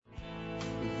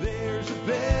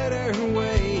better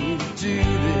way to do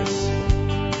this.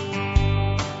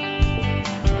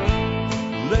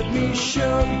 Let me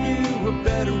show you a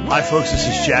better way. Hi, folks. This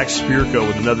is Jack Spirko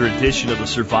with another edition of the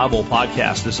Survival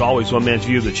Podcast. As always, one man's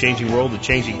view of the changing world, the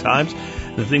changing times,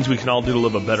 and the things we can all do to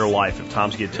live a better life if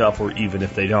times get tough or even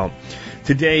if they don't.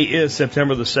 Today is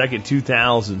September the 2nd,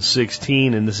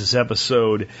 2016, and this is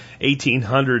episode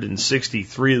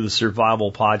 1863 of the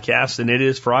Survival Podcast, and it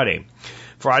is Friday.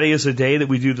 Friday is a day that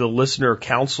we do the listener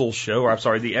council show,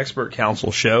 the expert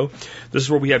council show. This is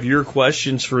where we have your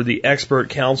questions for the expert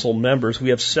council members. We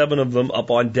have 7 of them up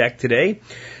on deck today.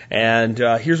 And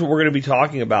here's what we're going to be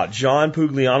talking about. John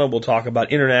Pugliano will talk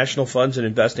about international funds and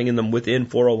investing in them within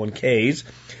 401ks.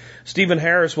 Stephen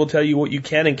Harris will tell you what you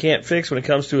can and can't fix when it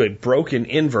comes to a broken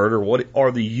inverter. What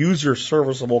are the user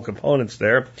serviceable components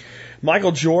there?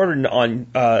 Michael Jordan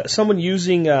on someone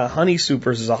using honey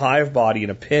supers as a hive body in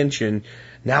a pinch, and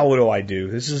now what do I do?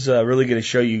 This is really going to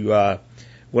show you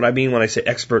what I mean when I say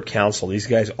expert counsel. These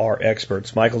guys are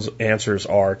experts. Michael's answers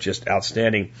are just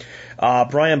outstanding.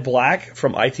 Brian Black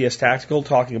from ITS Tactical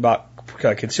talking about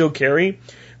concealed carry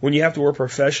when you have to wear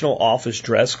professional office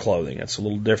dress clothing. It's a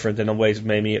little different than the ways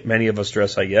many of us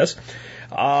dress, I guess.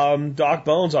 Doc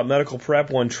Bones on medical prep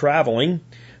when traveling.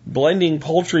 Blending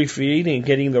poultry feed and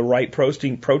getting the right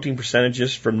protein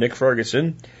percentages from Nick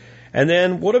Ferguson. And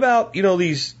then what about,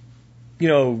 these,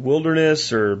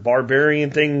 wilderness or barbarian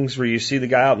things where you see the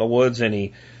guy out in the woods and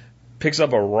he picks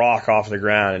up a rock off the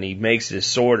ground and he makes his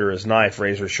sword or his knife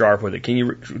razor sharp with it. Can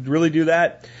you really do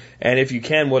that? And if you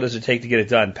can, what does it take to get it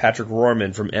done? Patrick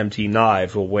Rohrman from MT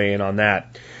Knives will weigh in on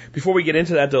that. Before we get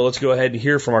into that, though, let's go ahead and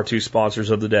hear from our 2 sponsors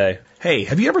of the day. Hey,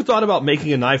 have you ever thought about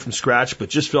making a knife from scratch but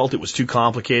just felt it was too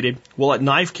complicated? Well, at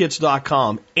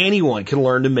knifekits.com, anyone can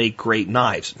learn to make great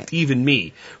knives, even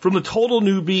me. From the total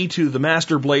newbie to the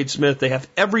master bladesmith, they have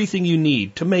everything you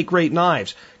need to make great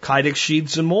knives, Kydex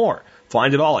sheaths, and more.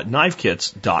 Find it all at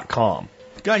knifekits.com.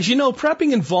 Guys,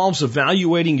 prepping involves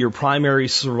evaluating your primary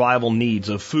survival needs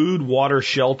of food, water,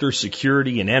 shelter,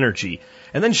 security, and energy,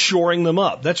 and then shoring them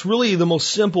up. That's really the most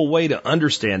simple way to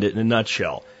understand it in a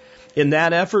nutshell. In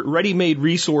that effort, Ready-Made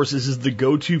Resources is the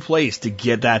go-to place to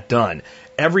get that done.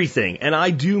 Everything, and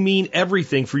I do mean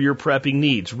everything for your prepping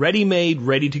needs. Ready-made,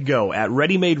 ready to go at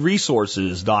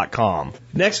ReadyMadeResources.com.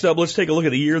 Next up, let's take a look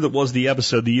at the year that was the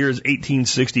episode. The year is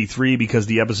 1863 because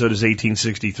the episode is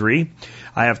 1863.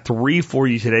 I have 3 for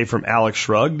you today from Alex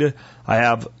Shrugged. I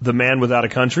have The Man Without a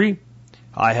Country.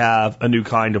 I have A New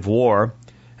Kind of War.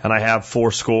 And I have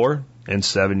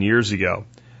 407 years ago.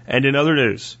 And in other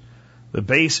news, the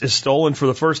base is stolen for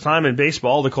the first time in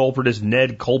baseball. The culprit is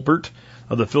Ned Colbert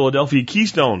of the Philadelphia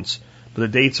Keystones. But the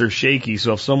dates are shaky,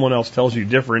 so if someone else tells you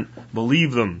different,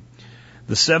 believe them.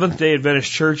 The Seventh-day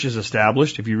Adventist Church is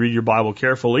established. If you read your Bible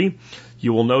carefully,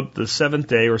 you will note the seventh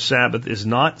day or Sabbath is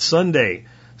not Sunday.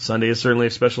 Sunday is certainly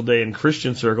a special day in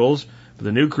Christian circles, but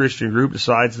the new Christian group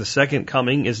decides the second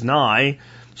coming is nigh,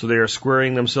 so they are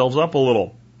squaring themselves up a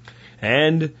little.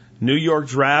 And New York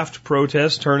draft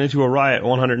protests turn into a riot.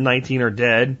 119 are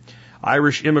dead.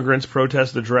 Irish immigrants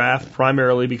protest the draft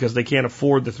primarily because they can't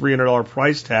afford the $300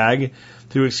 price tag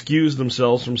to excuse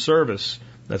themselves from service.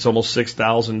 That's almost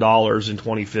 $6,000 in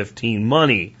 2015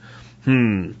 money.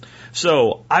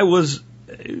 So I was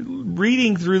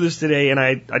reading through this today, and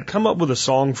I'd come up with a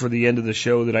song for the end of the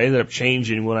show that I ended up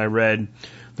changing when I read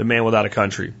The Man Without a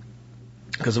Country,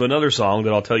 because of another song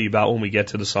that I'll tell you about when we get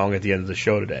to the song at the end of the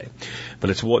show today. But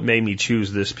it's what made me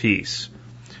choose this piece.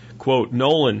 Quote,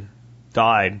 Nolan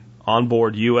died on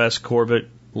board U.S. Corvette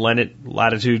Leonard,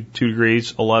 latitude 2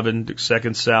 degrees 11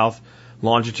 seconds south,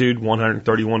 longitude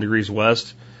 131 degrees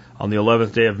west, on the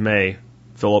 11th day of May.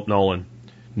 Philip Nolan.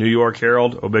 New York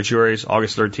Herald, obituaries,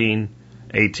 August 13,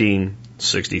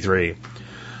 1863.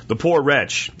 The poor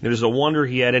wretch. It is a wonder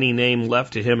he had any name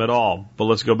left to him at all. But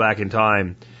let's go back in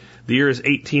time. The year is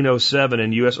 1807,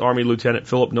 and U.S. Army Lieutenant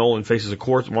Philip Nolan faces a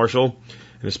court-martial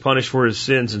and is punished for his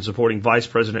sins in supporting Vice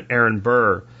President Aaron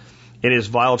Burr. In his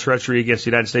vile treachery against the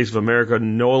United States of America,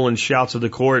 Nolan shouts at the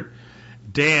court,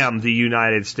 "Damn the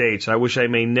United States! I wish I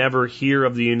may never hear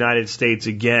of the United States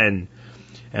again."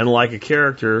 And like a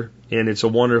character in It's a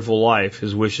Wonderful Life,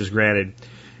 his wish is granted.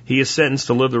 He is sentenced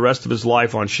to live the rest of his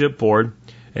life on shipboard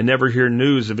and never hear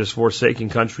news of his forsaken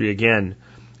country again.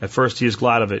 At first he is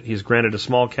glad of it. He is granted a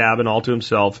small cabin all to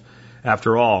himself.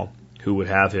 After all, who would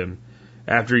have him?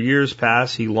 After years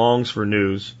pass, he longs for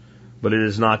news, but it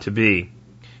is not to be.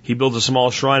 He builds a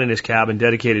small shrine in his cabin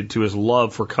dedicated to his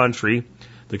love for country,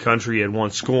 the country he had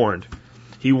once scorned.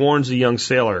 He warns the young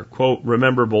sailor, quote,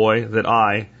 "Remember, boy, that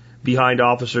I, behind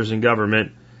officers in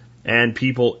government and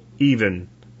people even,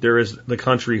 there is the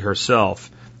country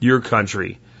herself, your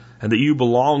country. and that you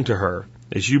belong to her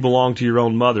as you belong to your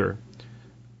own mother.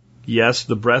 Yes,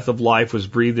 the breath of life was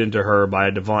breathed into her by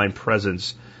a divine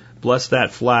presence. Bless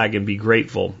that flag and be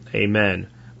grateful. Amen.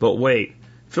 But wait,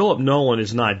 Philip Nolan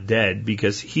is not dead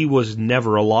because he was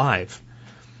never alive.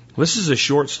 This is a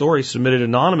short story submitted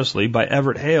anonymously by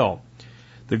Everett Hale,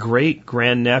 the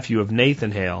great-grandnephew of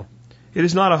Nathan Hale. It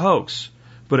is not a hoax,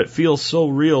 but it feels so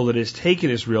real that it is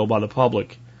taken as real by the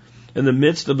public. In the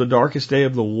midst of the darkest day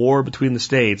of the war between the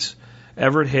states,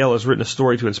 Everett Hale has written a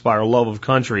story to inspire love of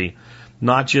country,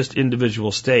 not just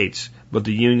individual states, but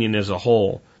the Union as a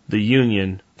whole, the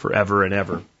Union forever and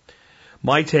ever.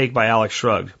 My take by Alex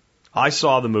Shrugged. I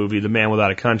saw the movie The Man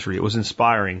Without a Country. It was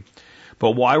inspiring.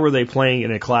 But why were they playing it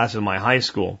in a class in my high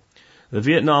school? The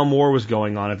Vietnam War was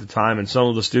going on at the time, and some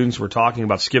of the students were talking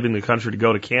about skipping the country to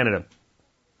go to Canada.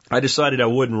 I decided I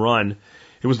wouldn't run.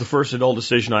 It was the first adult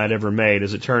decision I had ever made.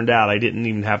 As it turned out, I didn't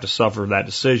even have to suffer that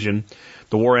decision.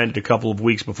 The war ended a couple of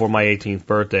weeks before my 18th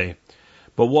birthday.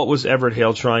 But what was Everett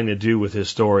Hale trying to do with his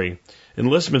story?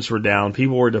 Enlistments were down,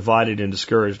 people were divided and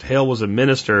discouraged. Hale was a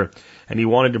minister, and he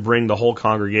wanted to bring the whole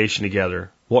congregation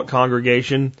together. What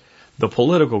congregation? The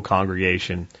political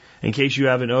congregation. In case you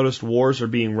haven't noticed, wars are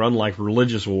being run like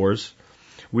religious wars.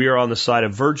 We are on the side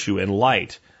of virtue and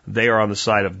light. They are on the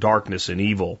side of darkness and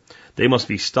evil. They must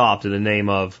be stopped in the name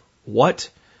of what?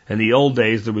 In the old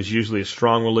days, there was usually a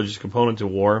strong religious component to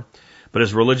war. But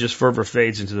as religious fervor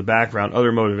fades into the background,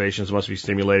 other motivations must be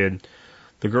stimulated.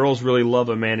 The girls really love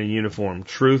a man in uniform.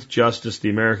 Truth, justice, the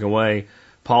American way.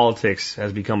 Politics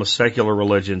has become a secular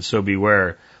religion, so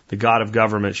beware. The God of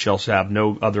government shall have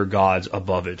no other gods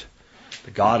above it.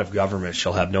 The God of government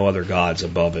shall have no other gods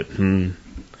above it.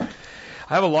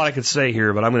 I have a lot I could say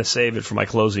here, but I'm going to save it for my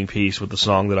closing piece with the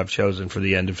song that I've chosen for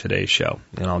the end of today's show.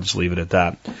 And I'll just leave it at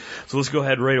that. So let's go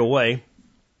ahead right away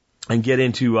and get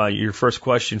into your first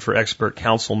question for expert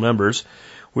council members.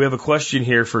 We have a question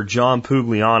here for John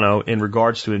Pugliano in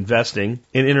regards to investing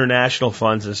in international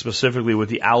funds and specifically with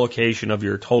the allocation of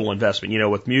your total investment. You know,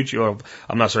 with mutual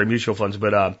funds,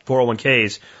 but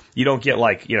 401ks, you don't get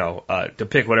to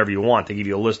pick whatever you want. They give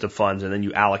you a list of funds and then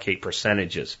you allocate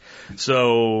percentages.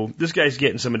 So this guy's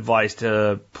getting some advice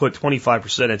to put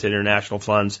 25% into international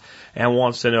funds and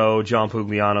wants to know John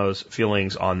Pugliano's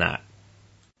feelings on that.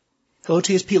 Hello,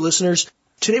 TSP listeners.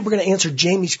 Today we're going to answer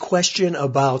Jamie's question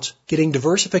about getting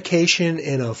diversification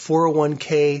in a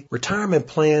 401k retirement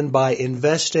plan by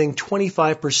investing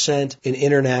 25% in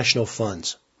international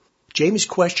funds. Jamie's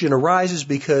question arises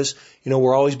because,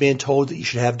 we're always being told that you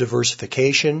should have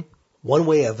diversification. One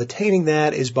way of attaining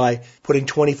that is by putting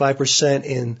 25%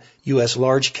 in U.S.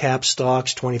 large cap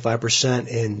stocks, 25%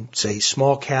 in, say,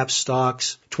 small cap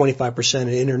stocks, 25% in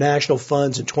international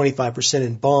funds, and 25%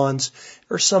 in bonds,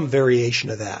 or some variation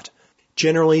of that.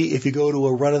 Generally, if you go to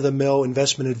a run-of-the-mill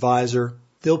investment advisor,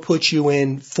 they'll put you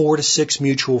in 4 to 6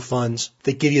 mutual funds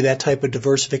that give you that type of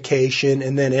diversification,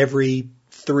 and then every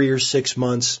 3 or 6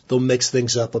 months, they'll mix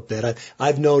things up a bit.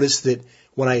 I've noticed that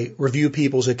when I review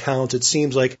people's accounts, it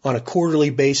seems like on a quarterly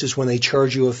basis when they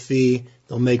charge you a fee,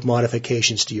 they'll make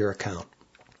modifications to your account.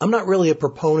 I'm not really a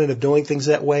proponent of doing things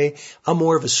that way. I'm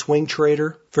more of a swing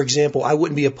trader. For example, I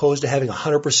wouldn't be opposed to having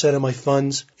 100% of my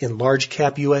funds in large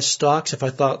cap U.S. stocks if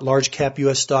I thought large cap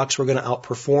U.S. stocks were going to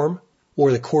outperform.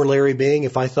 Or the corollary being,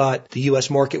 if I thought the U.S.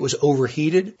 market was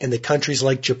overheated and the countries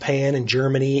like Japan and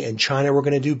Germany and China were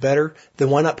going to do better, then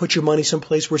why not put your money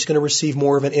someplace where it's going to receive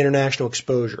more of an international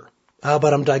exposure?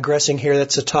 But I'm digressing here.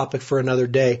 That's a topic for another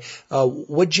day.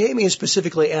 What Jamie is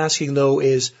specifically asking, though,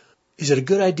 is it a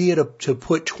good idea to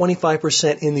put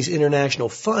 25% in these international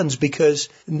funds? Because,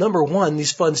 number one,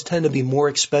 these funds tend to be more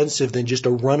expensive than just a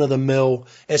run-of-the-mill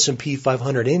S&P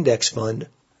 500 index fund.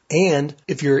 And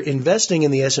if you're investing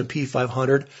in the S&P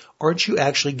 500, aren't you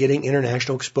actually getting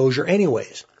international exposure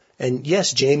anyways? And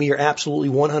yes, Jamie, you're absolutely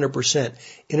 100%.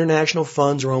 International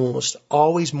funds are almost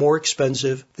always more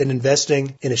expensive than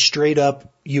investing in a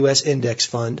straight-up U.S. index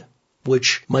fund,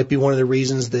 which might be one of the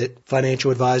reasons that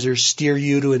financial advisors steer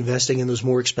you to investing in those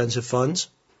more expensive funds.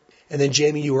 And then,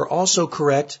 Jamie, you are also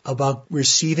correct about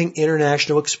receiving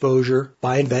international exposure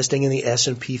by investing in the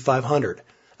S&P 500.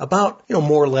 About,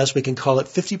 more or less, we can call it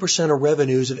 50% of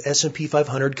revenues of S&P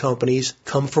 500 companies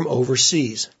come from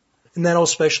overseas. And that'll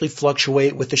especially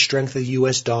fluctuate with the strength of the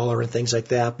U.S. dollar and things like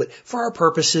that. But for our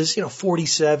purposes,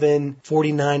 47,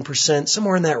 49%,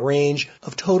 somewhere in that range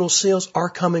of total sales are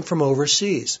coming from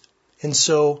overseas. And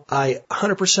so I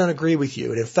 100% agree with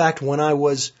you. And in fact, when I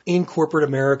was in corporate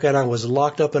America and I was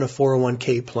locked up in a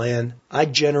 401k plan, I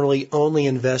generally only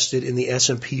invested in the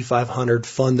S&P 500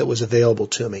 fund that was available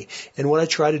to me. And what I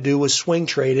tried to do was swing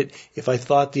trade it. If I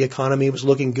thought the economy was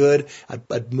looking good,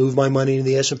 I'd move my money into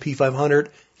the S&P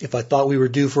 500. If I thought we were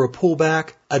due for a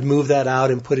pullback, I'd move that out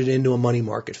and put it into a money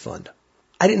market fund.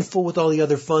 I didn't fool with all the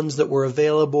other funds that were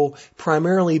available,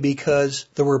 primarily because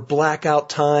there were blackout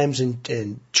times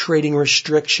and trading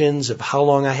restrictions of how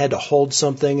long I had to hold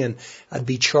something, and I'd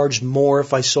be charged more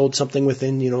if I sold something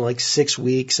within, like 6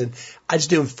 weeks, and I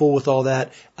just didn't fool with all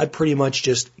that. I'd pretty much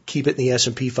just keep it in the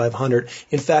S&P 500.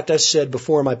 In fact, I've said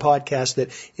before in my podcast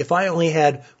that if I only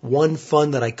had one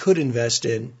fund that I could invest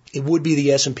in, it would be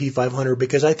the S&P 500,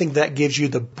 because I think that gives you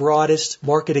the broadest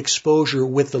market exposure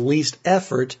with the least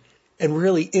effort. And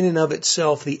really, in and of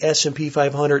itself, the S&P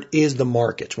 500 is the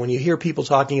market. When you hear people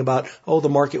talking about, the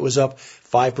market was up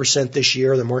 5% this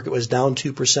year, the market was down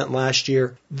 2% last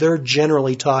year, they're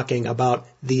generally talking about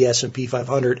the S&P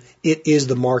 500. It is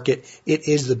the market. It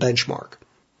is the benchmark.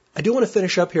 I do want to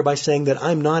finish up here by saying that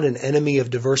I'm not an enemy of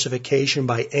diversification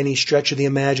by any stretch of the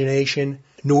imagination,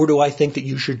 nor do I think that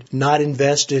you should not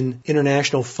invest in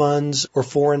international funds or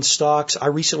foreign stocks. I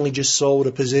recently just sold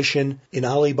a position in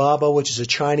Alibaba, which is a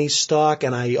Chinese stock,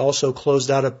 and I also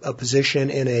closed out a position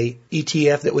in a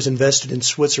ETF that was invested in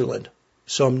Switzerland.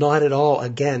 So I'm not at all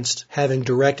against having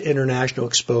direct international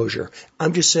exposure.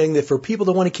 I'm just saying that for people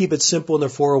that want to keep it simple in their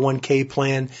 401k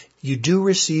plan, you do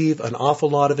receive an awful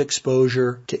lot of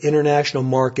exposure to international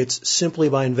markets simply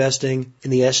by investing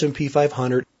in the S&P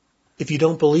 500. If you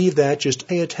don't believe that, just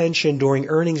pay attention during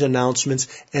earnings announcements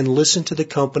and listen to the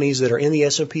companies that are in the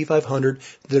S&P 500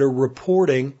 that are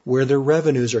reporting where their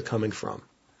revenues are coming from.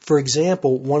 For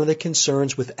example, one of the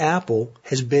concerns with Apple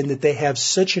has been that they have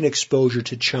such an exposure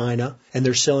to China and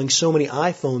they're selling so many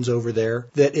iPhones over there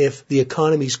that if the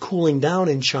economy's cooling down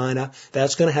in China,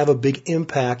 that's going to have a big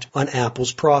impact on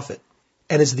Apple's profit.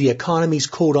 And as the economy's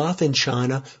cooled off in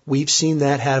China, we've seen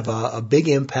that have a big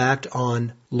impact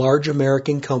on large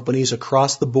American companies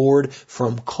across the board,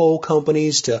 from coal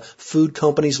companies to food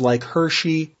companies like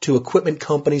Hershey to equipment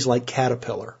companies like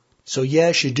Caterpillar. So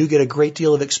yes, you do get a great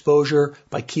deal of exposure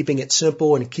by keeping it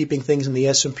simple and keeping things in the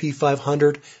S&P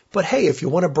 500. But hey, if you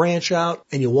want to branch out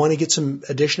and you want to get some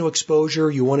additional exposure,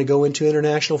 you want to go into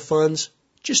international funds,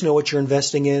 just know what you're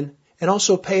investing in. And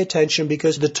also pay attention,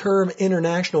 because the term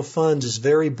international funds is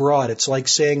very broad. It's like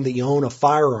saying that you own a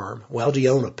firearm. Well, do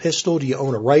you own a pistol? Do you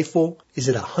own a rifle? Is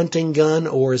it a hunting gun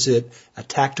or is it a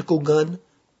tactical gun?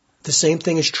 The same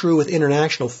thing is true with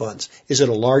international funds. Is it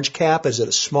a large cap? Is it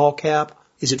a small cap?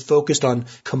 Is it focused on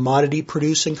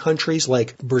commodity-producing countries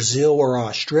like Brazil or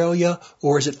Australia,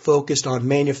 or is it focused on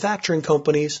manufacturing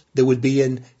companies that would be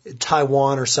in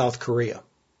Taiwan or South Korea?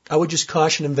 I would just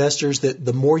caution investors that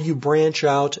the more you branch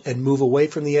out and move away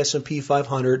from the S&P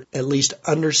 500, at least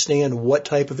understand what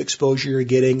type of exposure you're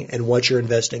getting and what you're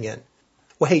investing in.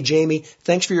 Well, hey, Jamie,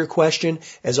 thanks for your question.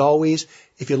 As always,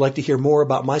 if you'd like to hear more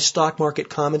about my stock market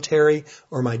commentary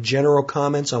or my general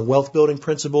comments on wealth building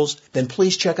principles, then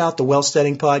please check out the Wealth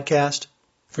Setting Podcast.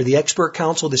 For the Expert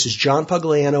Council, this is John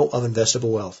Pugliano of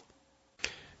Investable Wealth.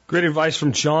 Great advice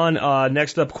from John.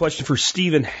 Next up, question for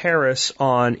Stephen Harris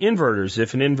on inverters.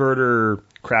 If an inverter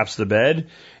craps the bed,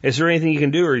 is there anything you can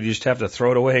do, or you just have to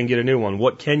throw it away and get a new one?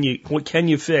 What can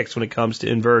you fix when it comes to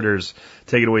inverters?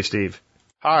 Take it away, Steve.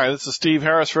 Hi, this is Steve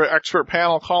Harris for Expert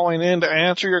Panel calling in to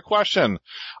answer your question.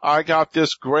 I got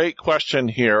this great question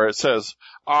here. It says,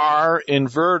 are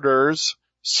inverters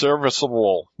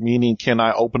serviceable? Meaning, can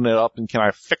I open it up and can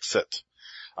I fix it?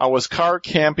 I was car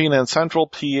camping in central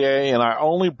PA and I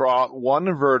only brought one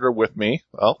inverter with me.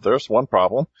 Well, there's one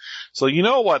problem. So you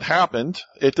know what happened?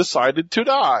 It decided to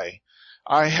die.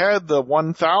 I had the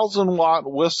 1,000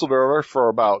 watt Whistler for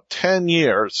about 10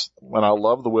 years when I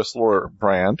love the Whistler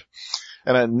brand.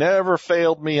 And it never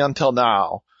failed me until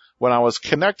now. When I was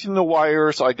connecting the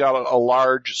wires, I got a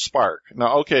large spark.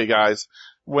 Now, okay, guys,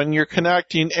 when you're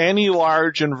connecting any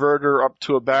large inverter up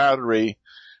to a battery,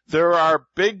 there are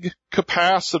big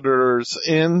capacitors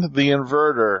in the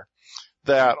inverter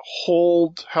that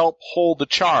help hold the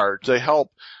charge. They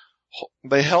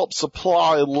help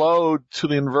supply load to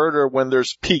the inverter when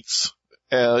there's peaks.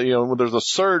 When there's a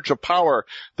surge of power,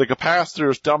 the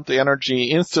capacitors dump the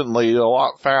energy instantly a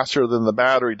lot faster than the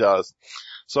battery does.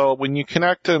 So when you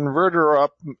connect an inverter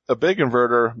up, a big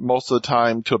inverter, most of the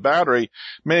time to a battery,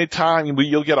 many times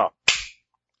you'll get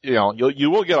you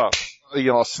will get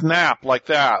a snap like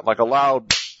that, like a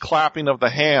loud clapping of the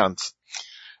hands.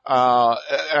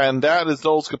 And that is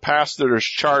those capacitors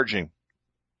charging.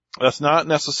 That's not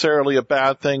necessarily a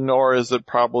bad thing, nor is it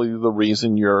probably the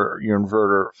reason your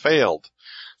inverter failed.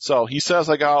 So he says,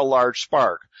 I got a large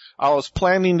spark. I was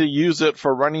planning to use it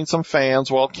for running some fans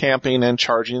while camping and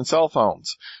charging cell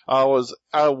phones. I was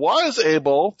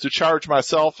able to charge my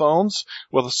cell phones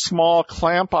with a small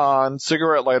clamp-on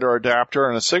cigarette lighter adapter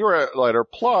and a cigarette lighter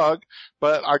plug,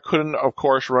 but I couldn't, of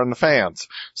course, run the fans.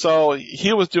 So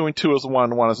he was doing 2 as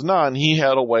 1, 1 as none. He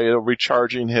had a way of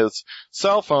recharging his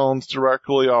cell phones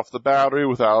directly off the battery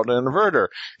without an inverter.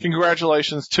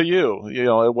 Congratulations to you.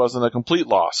 It wasn't a complete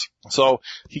loss. So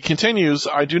he continues,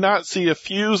 I do not see a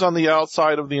fuse on the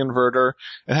outside of the inverter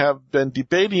and have been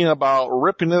debating about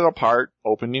ripping it apart,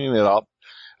 opening it up.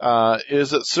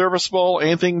 Is it serviceable?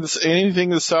 Anything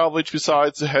to salvage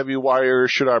besides the heavy wire?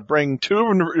 Should I bring 2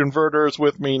 inverters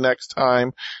with me next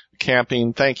time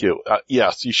camping? Thank you.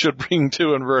 Yes, you should bring 2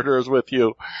 inverters with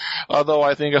you. Although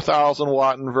I think a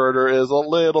 1,000-watt inverter is a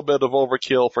little bit of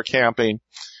overkill for camping.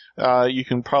 You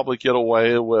can probably get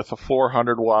away with a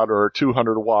 400-watt or a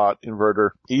 200-watt inverter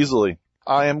easily.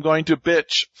 I am going to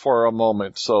bitch for a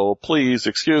moment, so please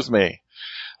excuse me.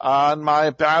 On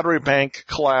my battery bank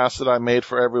class that I made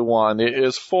for everyone, it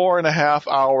is 4.5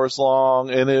 hours long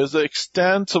and is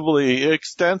exhaustively,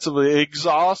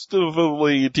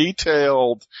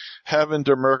 detailed heaven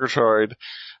to Murgatroyd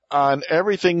on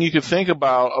everything you could think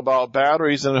about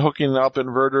batteries and hooking up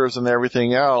inverters and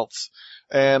everything else.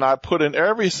 And I put in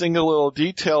every single little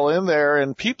detail in there,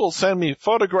 and people send me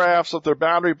photographs of their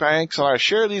battery banks, and I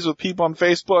share these with people on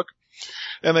Facebook.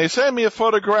 And they send me a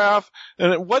photograph,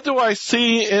 and what do I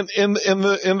see in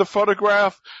the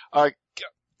photograph?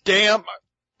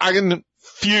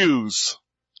 Fuse.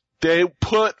 They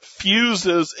put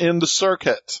fuses in the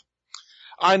circuit.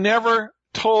 I never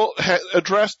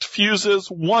addressed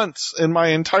fuses once in my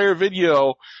entire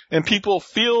video, and people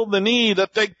feel the need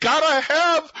that they gotta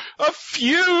have a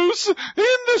fuse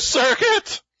in the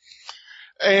circuit.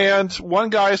 And one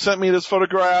guy sent me this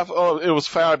photograph. Oh, it was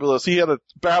fabulous. He had a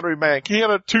battery bank. He had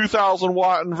a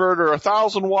 2,000-watt inverter, a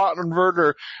 1,000-watt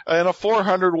inverter, and a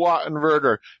 400-watt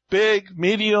inverter. Big,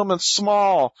 medium, and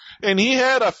small. And he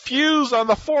had a fuse on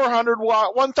the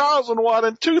 400-watt, 1,000-watt,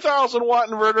 and 2,000-watt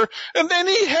inverter. And then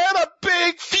he had a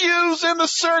big fuse in the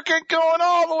circuit going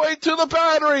all the way to the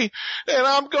battery. And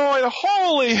I'm going,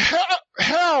 holy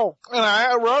hell. And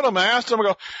I wrote him, I asked him, I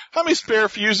go, how many spare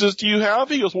fuses do you have?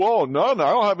 He goes, well, none.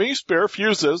 I don't have any spare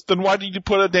fuses. Then why did you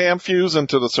put a damn fuse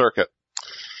into the circuit?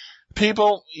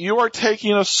 People, you are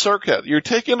taking a circuit. You're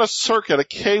taking a circuit, a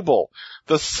cable,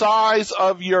 the size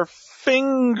of your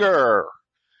finger,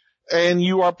 and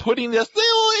you are putting this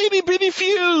little itty-bitty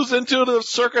fuse into the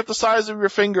circuit the size of your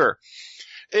finger.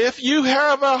 If you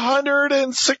have a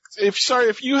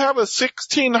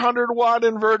 1,600-watt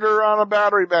inverter on a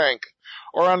battery bank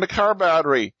or on the car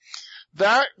battery,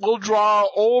 that will draw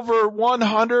over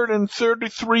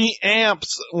 133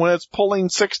 amps when it's pulling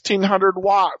 1,600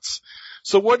 watts.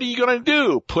 So what are you going to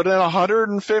do? Put in a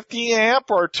 150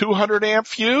 amp or 200 amp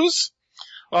fuse?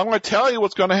 Well, I'm going to tell you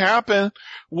what's going to happen.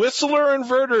 Whistler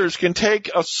inverters can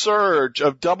take a surge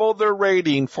of double their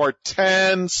rating for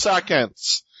 10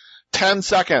 seconds. 10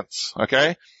 seconds,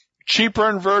 okay?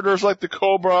 Cheaper inverters like the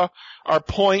Cobra are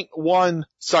 0.1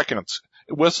 seconds.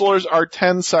 Whistlers are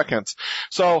 10 seconds.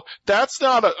 So that's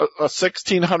not a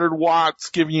 1,600 watts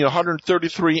giving you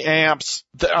 133 amps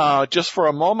just for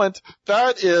a moment.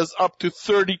 That is up to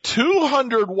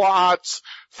 3,200 watts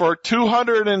for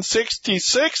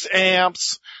 266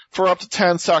 amps for up to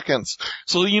 10 seconds.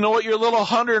 So you know what your little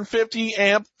 150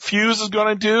 amp fuse is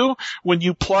going to do when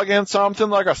you plug in something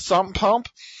like a sump pump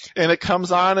and it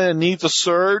comes on and it needs a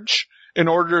surge in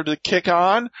order to kick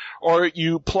on, or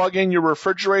you plug in your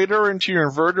refrigerator into your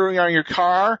inverter on your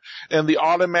car and the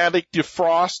automatic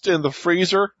defrost in the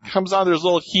freezer comes on. There's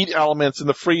little heat elements in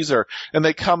the freezer and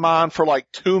they come on for like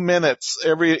 2 minutes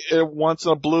every once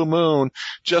in a blue moon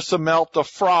just to melt the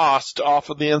frost off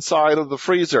of the inside of the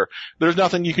freezer. There's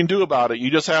nothing you can do about it. You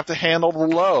just have to handle the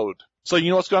load. So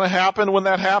you know what's going to happen when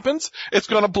that happens? It's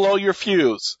going to blow your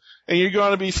fuse. And you're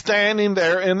going to be standing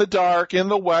there in the dark, in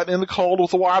the wet, in the cold,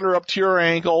 with the water up to your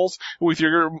ankles, with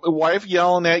your wife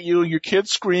yelling at you, your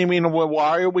kids screaming,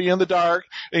 why are we in the dark?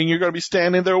 And you're going to be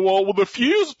standing there, well, the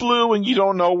fuse blew, and you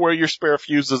don't know where your spare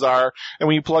fuses are. And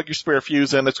when you plug your spare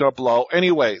fuse in, it's going to blow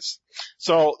anyways.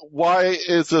 So why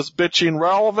is this bitching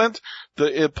relevant?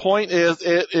 The point is,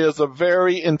 it is a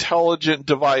very intelligent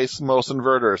device, most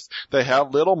inverters. They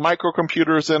have little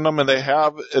microcomputers in them, and they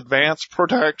have advanced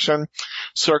protection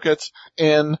circuits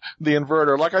in the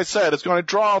inverter. Like I said, it's going to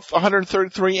draw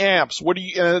 133 amps.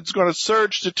 And it's going to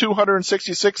surge to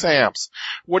 266 amps.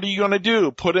 What are you going to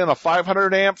do? Put in a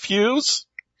 500 amp fuse?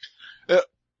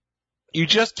 You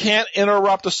just can't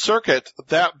interrupt a circuit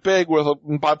that big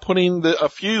by putting a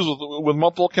fuse with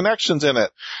multiple connections in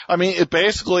it. I mean,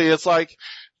 it's like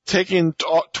taking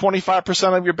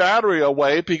 25% of your battery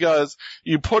away because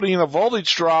you're putting a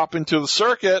voltage drop into the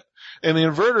circuit, and the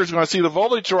inverter is going to see the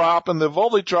voltage drop, and the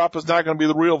voltage drop is not going to be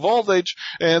the real voltage,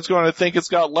 and it's going to think it's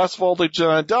got less voltage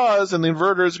than it does, and the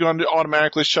inverter is going to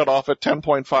automatically shut off at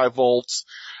 10.5 volts,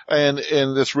 and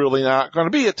it's really not going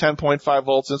to be at 10.5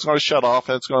 volts, and it's going to shut off,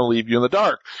 and it's going to leave you in the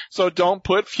dark. So don't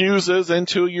put fuses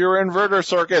into your inverter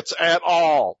circuits at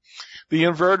all. The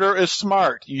inverter is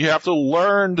smart. You have to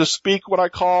learn to speak what I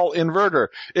call inverter.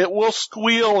 It will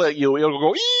squeal at you. It'll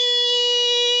go,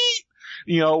 ee!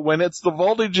 When the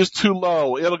voltage is too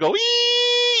low, it'll go,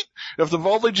 ee! If the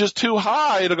voltage is too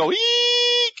high, it'll go,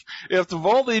 eek! If the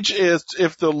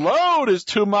load is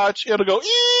too much, it'll go,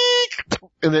 eek!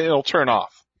 And then it'll turn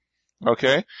off.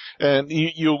 Okay? And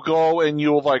you'll go and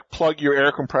you'll plug your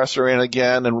air compressor in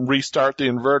again and restart the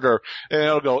inverter, and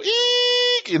it'll go, eek!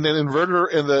 And then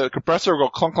inverter and the compressor will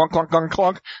go clunk, clunk, clunk, clunk,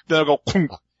 clunk. Then it'll go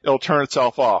clunk. It'll turn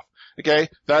itself off. Okay?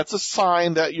 That's a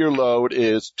sign that your load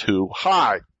is too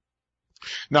high.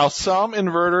 Now, some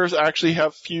inverters actually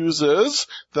have fuses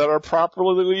that are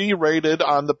properly rated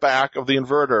on the back of the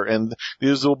inverter, and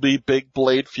these will be big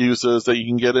blade fuses that you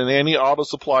can get in any auto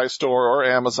supply store or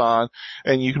Amazon,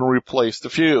 and you can replace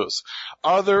the fuse.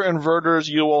 Other inverters,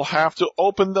 you will have to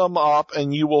open them up,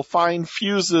 and you will find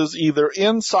fuses either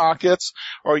in sockets,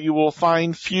 or you will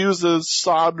find fuses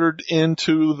soldered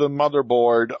into the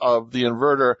motherboard of the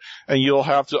inverter, and you'll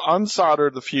have to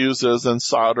unsolder the fuses and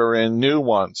solder in new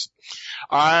ones.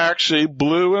 I actually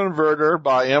blew an inverter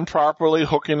by improperly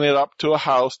hooking it up to a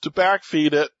house to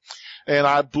backfeed it, and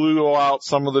I blew out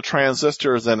some of the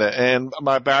transistors in it. And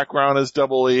my background is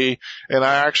EE, and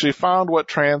I actually found what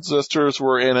transistors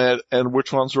were in it and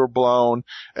which ones were blown,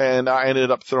 and I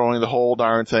ended up throwing the whole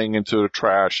darn thing into the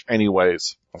trash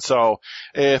anyways. So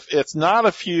if it's not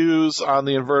a fuse on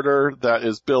the inverter that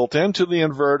is built into the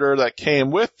inverter that came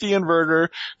with the inverter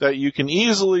that you can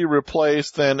easily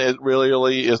replace, then it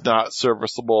really is not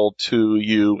serviceable to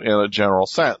you in a general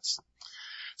sense.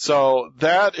 So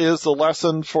that is the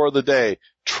lesson for the day.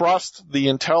 Trust the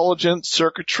intelligent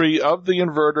circuitry of the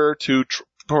inverter to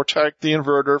protect the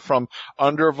inverter from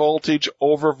undervoltage,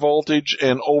 overvoltage,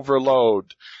 and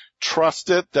overload. Trust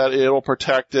it that it'll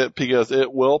protect it because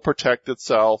it will protect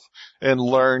itself, and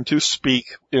learn to speak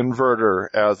inverter,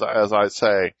 as I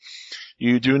say.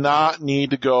 You do not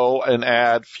need to go and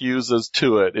add fuses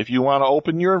to it. If you want to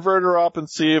open your inverter up and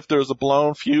see if there's a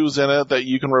blown fuse in it that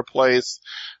you can replace,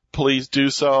 please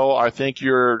do so. I think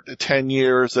your 10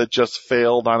 years that just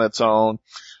failed on its own.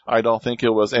 I don't think it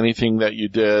was anything that you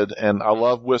did. And I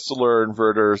love Whistler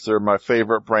inverters. They're my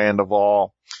favorite brand of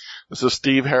all. This is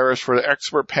Steve Harris for the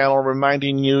Expert Panel,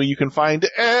 reminding you can find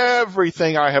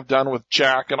everything I have done with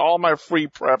Jack and all my free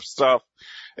prep stuff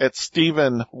at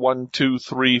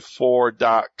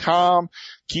Steven1234.com.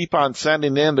 Keep on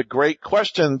sending in the great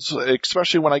questions,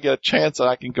 especially when I get a chance that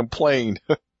I can complain.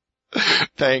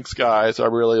 Thanks, guys. I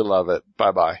really love it.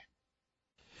 Bye-bye.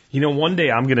 One day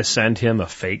I'm going to send him a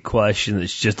fake question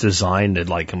that's just designed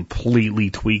to completely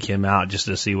tweak him out just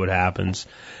to see what happens.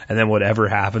 And then whatever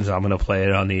happens, I'm going to play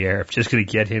it on the air. It's just going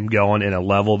to get him going in a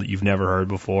level that you've never heard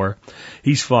before.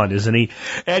 He's fun, isn't he?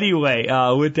 Anyway,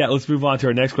 with that, let's move on to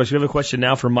our next question. We have a question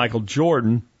now from Michael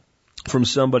Jordan, from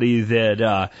somebody that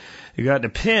got in a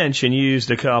pinch and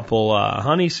used a couple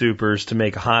honey supers to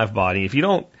make a hive body.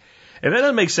 If that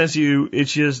doesn't make sense to you,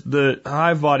 it's just the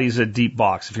hive body is a deep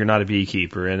box if you're not a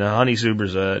beekeeper, and a honey super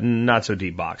is a not so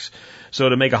deep box. So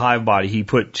to make a hive body, he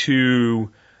put two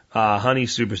honey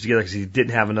supers together because he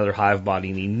didn't have another hive body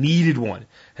and he needed one.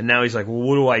 And now he's like, well,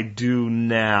 what do I do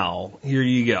now? Here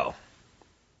you go.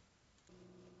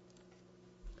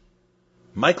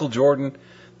 Michael Jordan,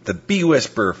 the Bee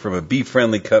Whisperer from a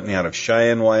bee-friendly company out of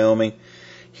Cheyenne, Wyoming,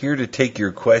 here to take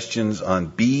your questions on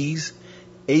bees,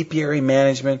 apiary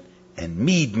management, and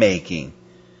mead making.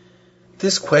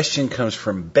 This question comes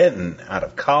from Benton out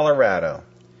of Colorado.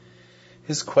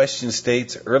 His question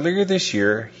states, earlier this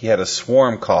year he had a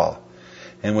swarm call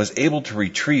and was able to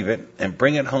retrieve it and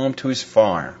bring it home to his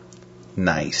farm.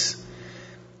 Nice.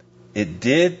 It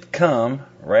did come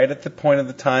right at the point of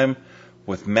the time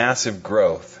with massive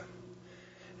growth.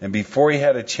 And before he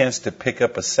had a chance to pick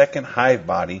up a second hive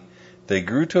body, they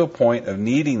grew to a point of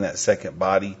needing that second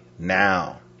body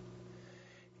now.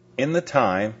 In the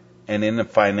time and in a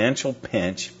financial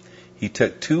pinch, he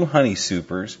took 2 honey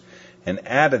supers and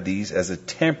added these as a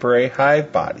temporary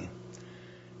hive body.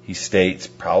 He states,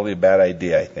 probably a bad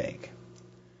idea, I think.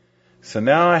 So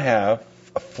now I have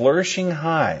a flourishing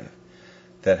hive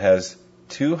that has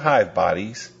 2 hive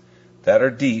bodies that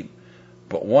are deep,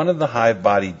 but one of the hive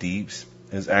body deeps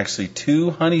is actually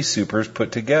 2 honey supers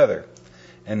put together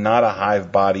and not a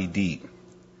hive body deep.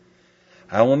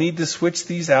 I will need to switch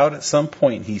these out at some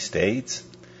point, he states.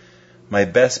 My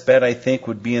best bet, I think,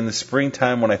 would be in the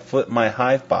springtime when I flip my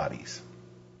hive bodies.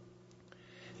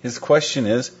 His question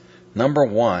is, number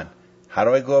 1, how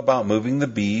do I go about moving the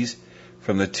bees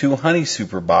from the 2 honey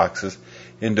super boxes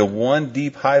into 1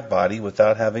 deep hive body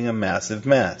without having a massive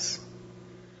mess?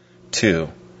 2,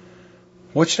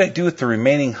 what should I do with the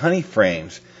remaining honey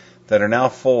frames that are now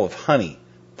full of honey,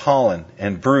 pollen,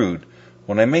 and brood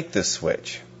when I make this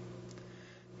switch?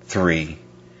 3,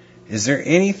 is there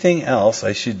anything else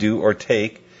I should do or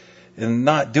take in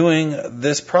not doing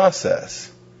this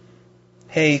process?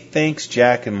 Hey, thanks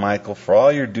Jack and Michael for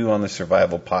all you do on the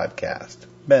Survival Podcast.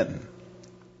 Benton.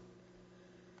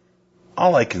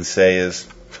 All I can say is,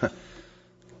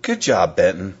 good job,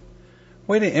 Benton.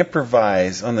 Way to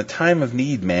improvise on the time of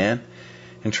need, man,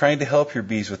 and trying to help your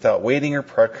bees without waiting or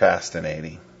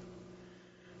procrastinating.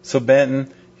 So,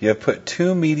 Benton, you have put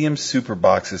 2 medium super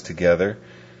boxes together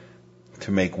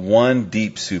to make 1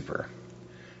 deep super,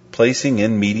 placing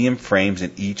in medium frames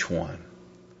in each one.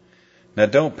 Now,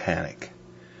 don't panic.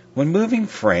 When moving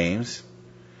frames,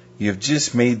 you have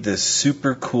just made this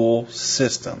super cool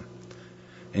system,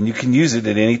 and you can use it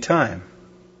at any time.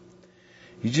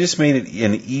 You just made it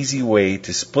an easy way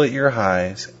to split your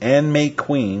hives and make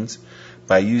queens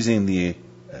by using the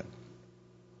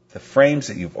frames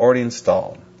that you've already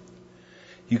installed.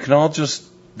 You can all just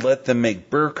let them make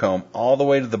burr comb all the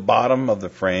way to the bottom of the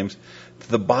frames, to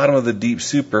the bottom of the deep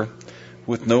super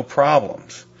with no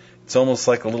problems. It's almost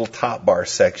like a little top bar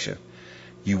section.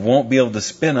 You won't be able to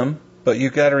spin them, but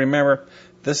you've got to remember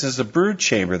this is a brood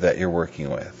chamber that you're working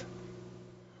with.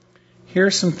 Here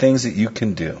are some things that you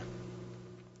can do.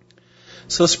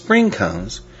 So spring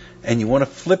comes and you want to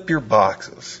flip your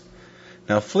boxes.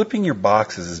 Now flipping your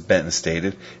boxes, as Benton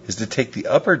stated, is to take the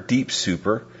upper deep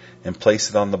super and place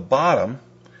it on the bottom,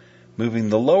 moving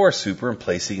the lower super and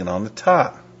placing it on the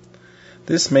top.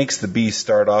 This makes the bees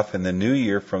start off in the new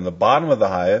year from the bottom of the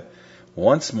hive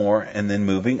once more and then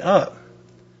moving up.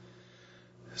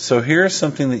 So here's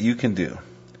something that you can do.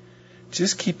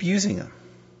 Just keep using them.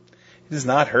 It is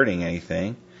not hurting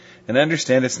anything. And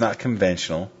understand it's not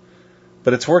conventional,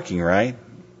 but it's working, right?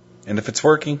 And if it's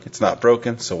working, it's not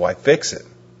broken, so why fix it?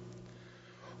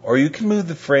 Or you can move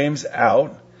the frames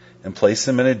out and place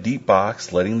them in a deep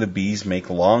box, letting the bees make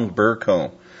long burr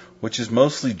comb, which is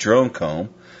mostly drone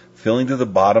comb, filling to the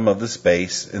bottom of the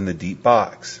space in the deep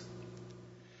box.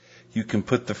 You can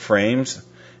put the frames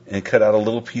and cut out a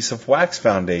little piece of wax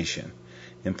foundation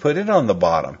and put it on the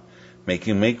bottom,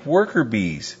 make worker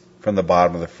bees from the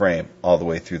bottom of the frame all the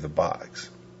way through the box.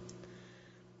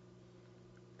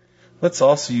 Let's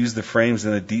also use the frames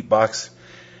in the deep box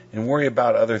and worry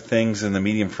about other things in the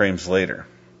medium frames later.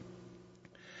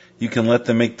 You can let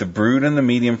them make the brood in the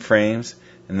medium frames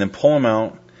and then pull them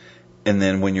out. And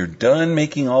then when you're done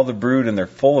making all the brood and they're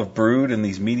full of brood in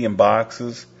these medium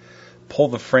boxes, pull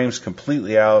the frames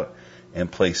completely out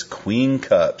and place queen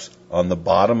cups on the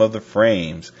bottom of the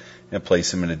frames and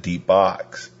place them in a deep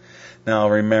box. Now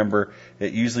remember,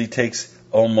 it usually takes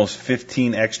almost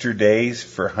 15 extra days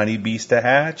for honeybees to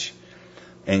hatch,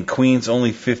 and queens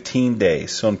only 15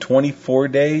 days. So in 24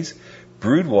 days,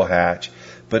 brood will hatch,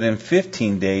 but in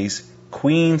 15 days,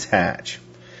 queens hatch.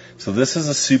 So this is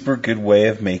a super good way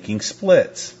of making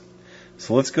splits.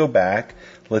 So let's go back.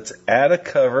 Let's add a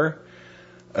cover,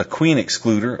 a queen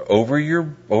excluder over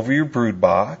your brood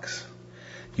box.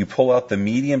 You pull out the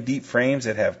medium deep frames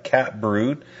that have cap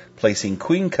brood, placing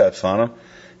queen cups on them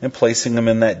and placing them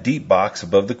in that deep box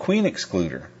above the queen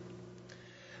excluder.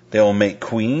 They will make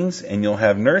queens and you'll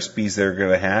have nurse bees that are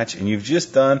going to hatch, and you've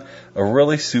just done a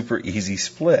really super easy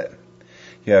split.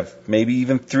 You have maybe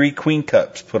even 3 queen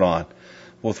cups put on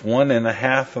with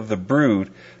 1.5 of the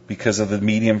brood because of the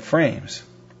medium frames.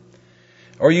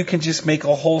 Or you can just make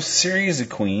a whole series of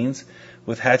queens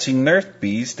with hatching nurse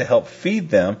bees to help feed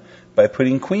them by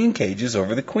putting queen cages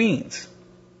over the queens.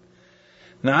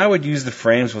 Now I would use the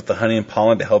frames with the honey and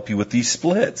pollen to help you with these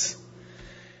splits.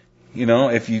 You know,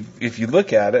 if you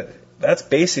look at it, that's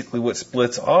basically what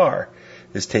splits are,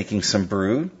 is taking some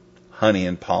brood, honey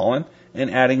and pollen, and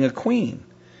adding a queen.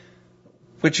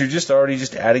 But you're already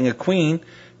adding a queen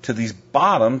to these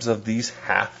bottoms of these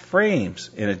half frames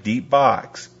in a deep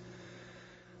box.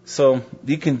 So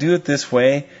you can do it this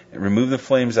way and remove the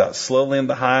flames out slowly in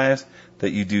the hives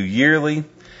that you do yearly.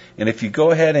 And if you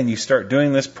go ahead and you start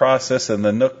doing this process in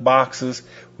the nook boxes,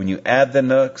 when you add the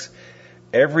nooks,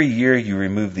 every year you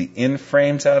remove the end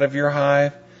frames out of your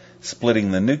hive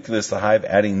splitting the nucleus of the hive,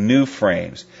 adding new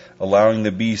frames, allowing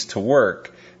the bees to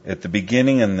work at the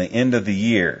beginning and the end of the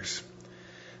years.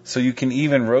 So you can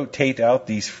even rotate out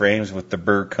these frames with the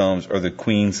bird combs or the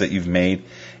queens that you've made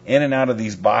in and out of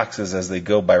these boxes as they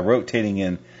go by rotating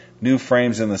in new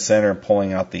frames in the center and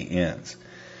pulling out the ends.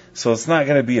 So it's not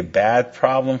going to be a bad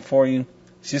problem for you.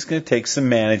 It's just going to take some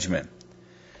management.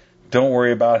 Don't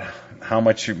worry about how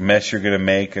much mess you're going to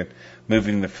make and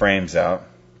moving the frames out.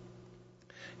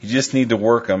 You just need to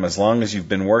work them as long as you've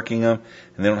been working them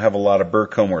and they don't have a lot of bird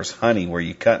comb where it's honey, where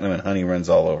you cut them and honey runs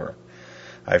all over.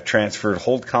 I've transferred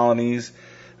whole colonies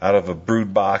out of a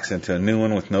brood box into a new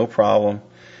one with no problem.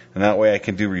 And that way I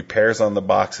can do repairs on the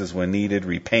boxes when needed,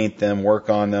 repaint them, work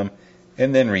on them,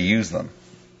 and then reuse them.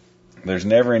 There's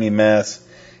never any mess.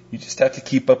 You just have to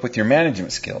keep up with your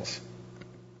management skills.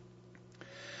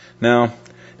 Now,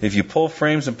 if you pull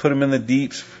frames and put them in the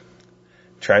deeps,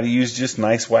 try to use just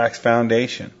nice wax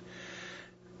foundation.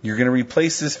 You're going to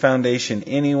replace this foundation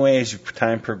anyway as your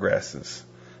time progresses.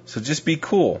 So just be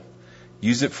cool.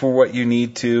 Use it for what you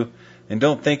need to, and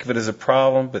don't think of it as a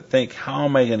problem, but think, how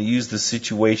am I going to use the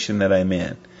situation that I'm in?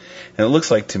 And it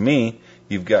looks like to me,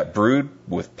 you've got brood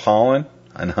with pollen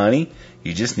and honey.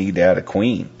 You just need to add a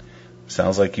queen.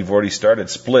 Sounds like you've already started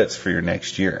splits for your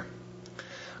next year.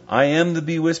 I am the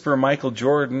Bee Whisperer, Michael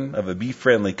Jordan of a Bee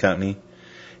Friendly Company.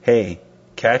 Hey,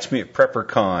 catch me at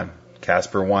PrepperCon,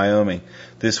 Casper, Wyoming,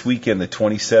 this weekend, the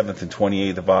 27th and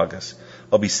 28th of August.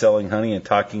 I'll be selling honey and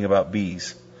talking about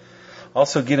bees.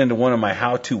 Also get into one of my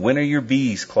How to Winter Your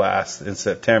Bees class in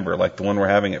September, like the one we're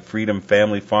having at Freedom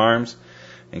Family Farms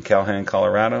in Calhoun,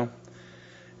 Colorado.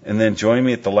 And then join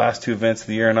me at the last two events of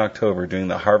the year in October, doing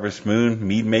the Harvest Moon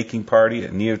Mead Making Party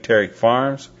at Neoteric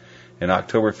Farms in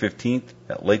October 15th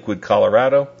at Lakewood,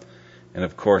 Colorado. And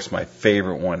of course, my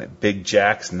favorite one at Big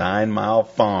Jack's 9 Mile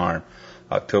Farm,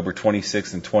 October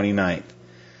 26th and 29th.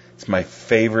 It's my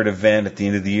favorite event at the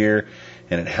end of the year.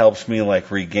 And it helps me like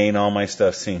regain all my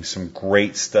stuff, seeing some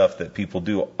great stuff that people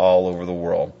do all over the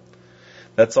world.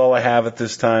 That's all I have at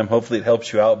this time. Hopefully it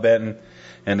helps you out, Benton.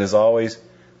 And as always,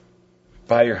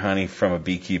 buy your honey from a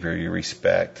beekeeper you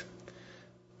respect.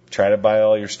 Try to buy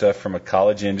all your stuff from a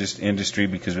college industry,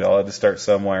 because we all had to start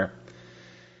somewhere.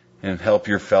 And help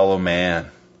your fellow man.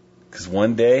 Because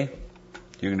one day,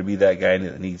 you're going to be that guy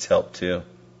that needs help too.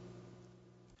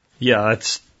 Yeah,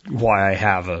 that's why I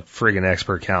have a friggin'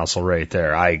 expert council right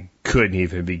there. I couldn't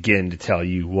even begin to tell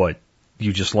you what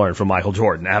you just learned from Michael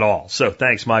Jordan at all. So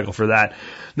thanks, Michael, for that.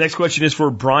 Next question is for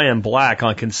Brian Black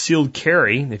on concealed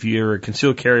carry. If you're a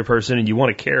concealed carry person and you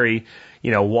want to carry,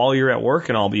 while you're at work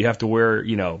and all, but you have to wear,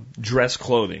 dress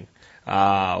clothing,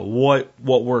 what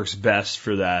works best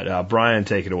for that? Brian,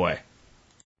 take it away.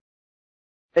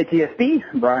 Hey, TSP,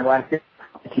 Brian Black,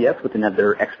 TS, with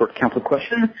another expert council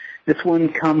question. This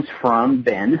one comes from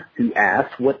Ben, who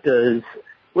asks, what do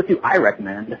I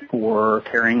recommend for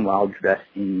carrying while dressed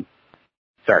in,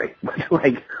 what do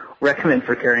I recommend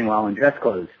for carrying while in dress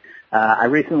clothes? I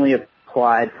recently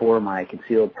applied for my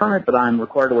concealed permit, but I'm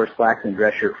required to wear slacks and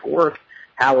dress shirt for work.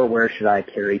 How or where should I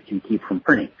carry to keep from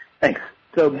printing? Thanks.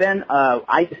 So Ben,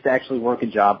 I used to actually work a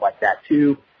job like that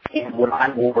too. And what I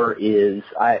wore is,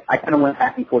 I kind of went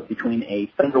back and forth between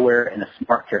a Thunderwear and a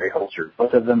Smart Carry holster.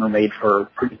 Both of them are made for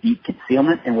pretty deep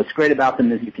concealment, and what's great about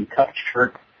them is you can tuck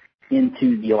shirt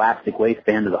into the elastic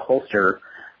waistband of the holster,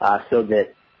 so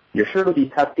that your shirt will be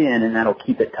tucked in, and that'll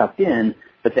keep it tucked in,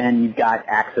 but then you've got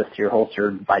access to your holster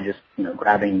by just,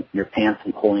 grabbing your pants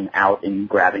and pulling out and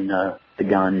grabbing the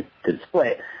gun to display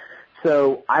it.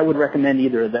 So I would recommend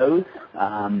either of those.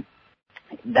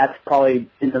 That's probably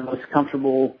been the most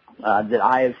comfortable that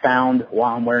I have found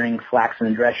while I'm wearing slacks and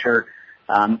a dress shirt.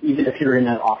 Even if you're in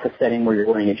an office setting where you're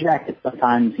wearing a jacket,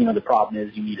 sometimes, the problem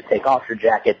is you need to take off your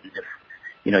jacket. And if,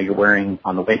 you're wearing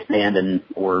on the waistband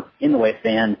or in the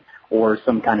waistband or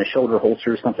some kind of shoulder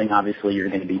holster or something, obviously you're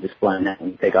going to be displaying that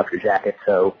when you take off your jacket.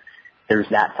 So there's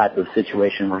that type of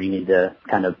situation where you need to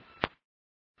kind of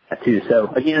too. So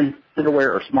again,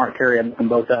 Thunderwear or Smart Carry, I'm looking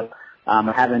both up.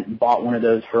 I haven't bought one of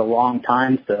those for a long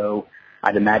time, so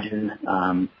I'd imagine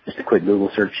just a quick Google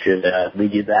search should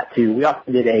lead you to that too. We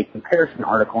also did a comparison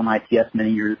article on ITS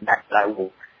many years back that I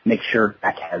will make sure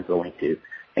Zach has the link to.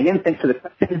 Again, thanks for the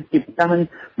question. Keep it coming.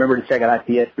 Remember to check out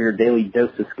ITS for your daily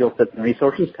dose of skill sets and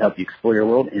resources to help you explore your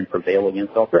world and prevail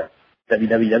against all threats.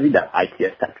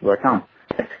 www.itstactical.com.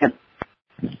 Thanks again.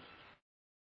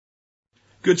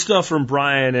 Good stuff from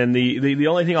Brian, and the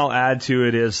only thing I'll add to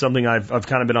it is something I've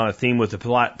kind of been on a theme with the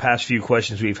past few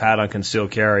questions we've had on concealed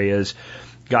carry is,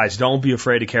 guys, don't be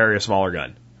afraid to carry a smaller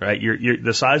gun. right?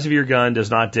 The size of your gun does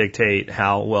not dictate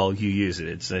how well you use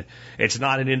it. It's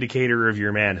not an indicator of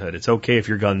your manhood. It's okay if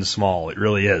your gun's small. It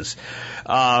really is.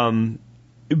 And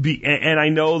I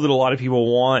know that a lot of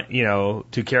people want,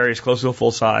 to carry as close to a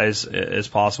full size as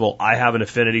possible. I have an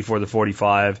affinity for the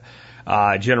 45.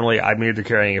 Generally, I'm either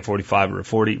carrying a 45 or a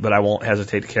 40, but I won't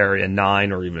hesitate to carry a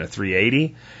 9 or even a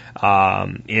 380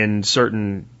 in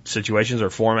certain situations or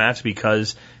formats,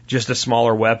 because just a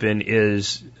smaller weapon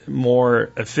is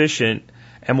more efficient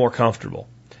and more comfortable.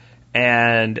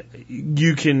 And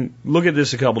you can look at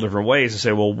this a couple different ways and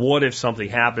say, well, what if something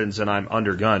happens and I'm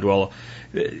undergunned? Well,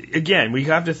 again, we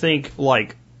have to think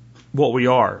like what we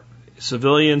are.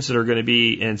 Civilians that are going to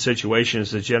be in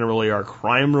situations that generally are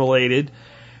crime related,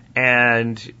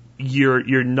 and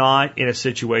you're not in a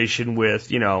situation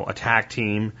with, a TAC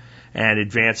team and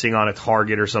advancing on a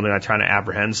target or something like trying to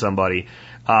apprehend somebody.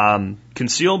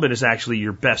 Concealment is actually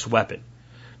your best weapon.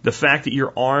 The fact that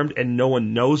you're armed and no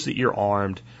one knows that you're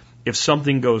armed, if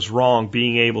something goes wrong,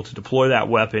 being able to deploy that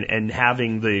weapon and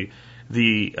having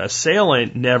the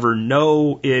assailant never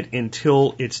know it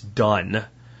until it's done,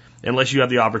 unless you have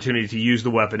the opportunity to use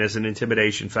the weapon as an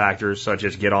intimidation factor, such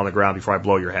as get on the ground before I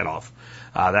blow your head off,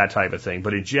 that type of thing.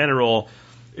 But in general,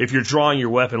 if you're drawing your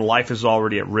weapon, life is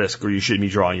already at risk, or you shouldn't be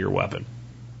drawing your weapon.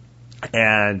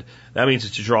 And that means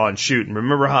it's to draw and shoot. And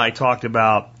remember how I talked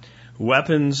about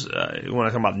weapons, when I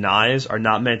talk about knives, are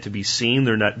not meant to be seen,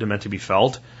 they're meant to be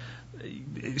felt.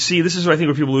 See, this is what I think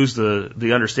where people lose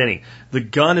the understanding. The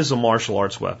gun is a martial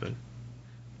arts weapon.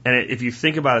 And if you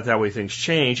think about it that way, things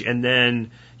change. And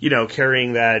then,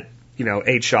 carrying that,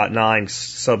 8-shot 9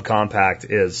 subcompact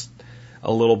is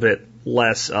a little bit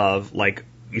less of like,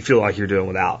 you feel like you're doing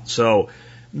without. So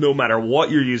no matter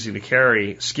what you're using to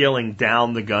carry, scaling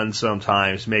down the gun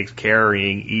sometimes makes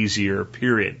carrying easier,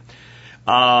 period.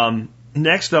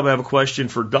 Next up, I have a question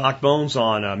for Doc Bones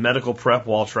on medical prep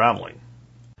while traveling.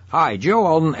 Hi, Joe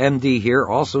Alden, MD here,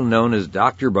 also known as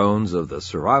Dr. Bones of the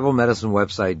survival medicine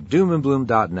website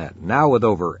doomandbloom.net, now with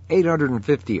over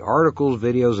 850 articles,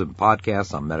 videos, and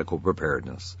podcasts on medical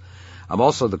preparedness. I'm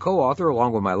also the co-author,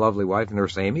 along with my lovely wife,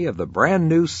 Nurse Amy, of the brand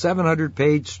new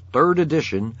 700-page third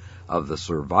edition of the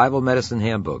Survival Medicine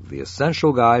Handbook, the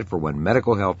essential guide for when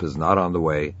medical help is not on the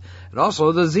way, and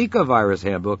also the Zika virus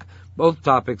handbook, both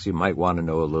topics you might want to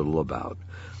know a little about.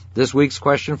 This week's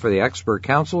question for the expert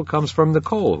council comes from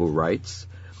Nicole, who writes,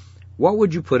 what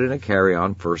would you put in a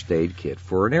carry-on first aid kit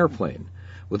for an airplane?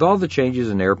 With all the changes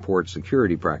in airport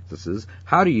security practices,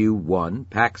 how do you, 1,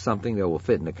 pack something that will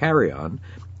fit in a carry-on,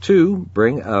 2,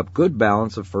 bring a good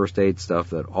balance of first aid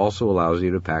stuff that also allows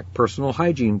you to pack personal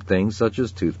hygiene things such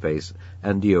as toothpaste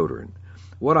and deodorant?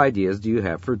 What ideas do you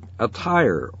have for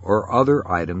attire or other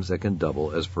items that can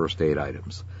double as first aid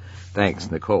items?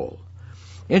 Thanks, Nicole.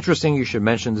 Interesting you should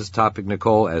mention this topic,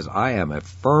 Nicole, as I am a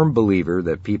firm believer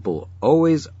that people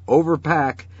always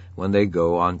overpack when they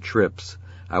go on trips.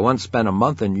 I once spent a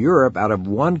month in Europe out of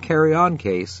one carry-on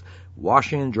case,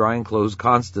 washing and drying clothes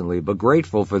constantly, but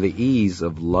grateful for the ease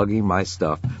of lugging my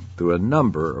stuff through a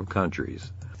number of countries.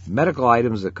 Medical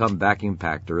items that come vacuum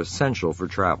packed are essential for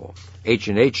travel.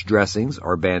 H&H dressings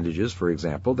are bandages, for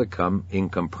example, that come in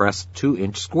compressed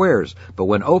 2-inch squares, but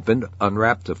when opened,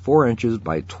 unwrap to 4 inches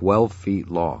by 12 feet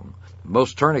long.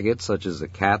 Most tourniquets, such as a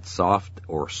cat, soft,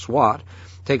 or SWAT,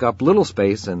 take up little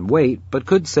space and weight, but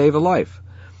could save a life.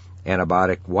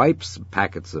 Antibiotic wipes,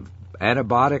 packets of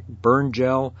antibiotic, burn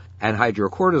gel, and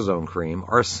hydrocortisone cream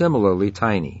are similarly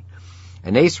tiny.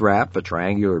 An ACE wrap, a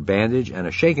triangular bandage, and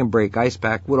a shake and break ice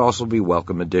pack would also be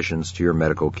welcome additions to your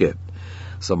medical kit.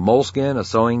 Some moleskin, a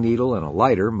sewing needle, and a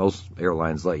lighter, most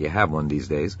airlines let you have one these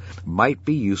days, might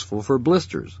be useful for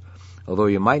blisters. Although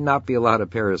you might not be allowed a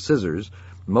pair of scissors,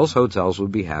 most hotels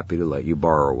would be happy to let you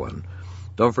borrow one.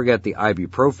 Don't forget the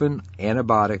ibuprofen,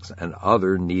 antibiotics, and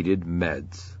other needed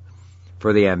meds.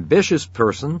 For the ambitious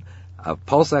person, a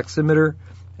pulse oximeter,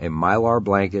 a Mylar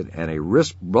blanket, and a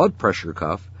wrist blood pressure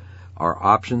cuff are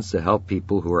options to help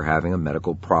people who are having a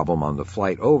medical problem on the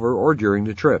flight over or during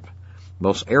the trip.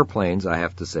 Most airplanes, I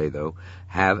have to say though,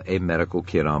 have a medical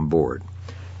kit on board.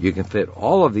 You can fit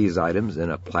all of these items in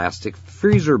a plastic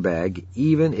freezer bag,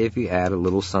 even if you add a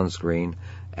little sunscreen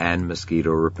and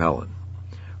mosquito repellent.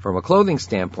 From a clothing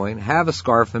standpoint, have a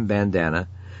scarf and bandana,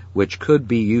 which could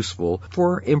be useful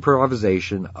for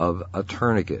improvisation of a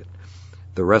tourniquet.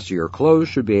 The rest of your clothes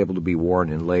should be able to be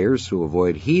worn in layers to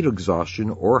avoid heat exhaustion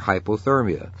or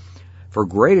hypothermia. For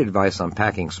great advice on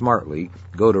packing smartly,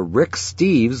 go to Rick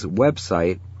Steves'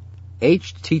 website,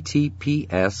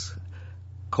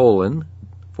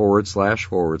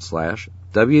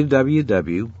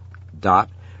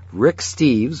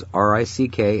 https://www.ricksteves,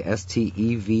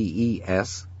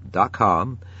 RICKSTEVES,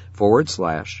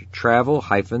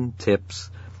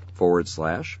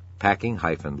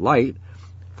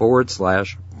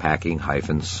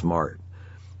 DumbleBlues.com/travel-tips/packing-light/packing-smart.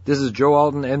 This is Joe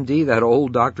Alton, MD, that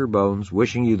old Dr. Bones,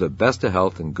 wishing you the best of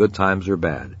health in good times or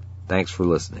bad. Thanks for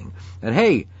listening. And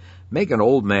hey, make an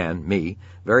old man, me,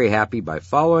 very happy by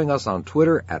following us on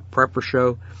Twitter at Prepper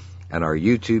Show and our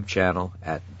YouTube channel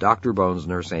at Dr. Bones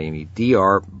Nurse Amy,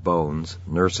 Dr. Bones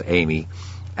Nurse Amy,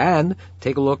 and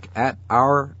take a look at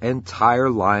our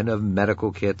entire line of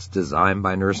medical kits designed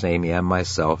by Nurse Amy and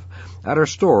myself at our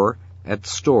store at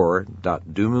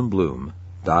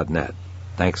store.doomandbloom.net.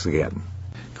 Thanks again.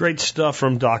 Great stuff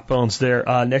from Doc Bones there.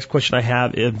 Next question I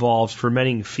have involves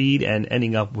fermenting feed and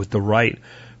ending up with the right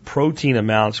protein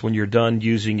amounts when you're done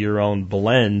using your own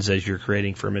blends as you're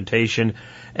creating fermentation,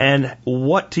 and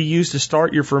what to use to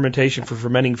start your fermentation for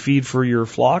fermenting feed for your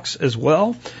flocks as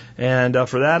well. And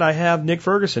for that, I have Nick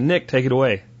Ferguson. Nick, take it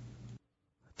away.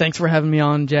 Thanks for having me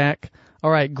on, Jack. All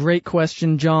right, great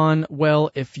question, John. Well,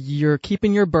 if you're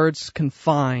keeping your birds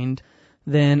confined,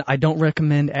 then I don't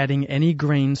recommend adding any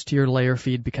grains to your layer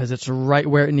feed because it's right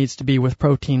where it needs to be with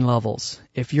protein levels.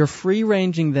 If you're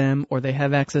free-ranging them or they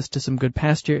have access to some good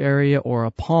pasture area or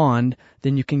a pond,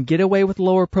 then you can get away with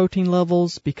lower protein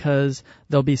levels because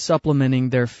they'll be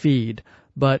supplementing their feed.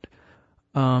 But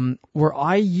where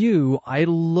I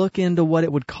look into what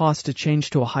it would cost to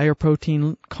change to a higher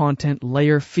protein content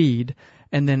layer feed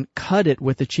and then cut it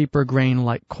with a cheaper grain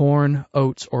like corn,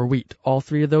 oats, or wheat. All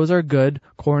three of those are good.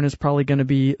 Corn is probably going to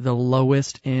be the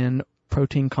lowest in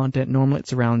protein content. Normally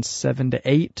it's around 7 to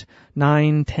 8,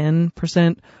 9,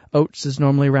 10%. Oats is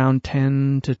normally around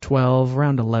 10 to 12,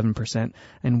 around 11%.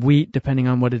 And wheat, depending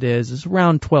on what it is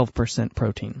around 12%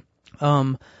 protein.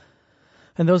 And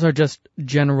those are just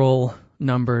general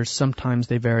numbers. Sometimes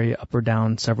they vary up or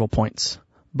down several points.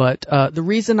 But the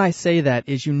reason I say that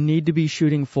is you need to be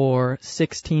shooting for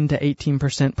 16 to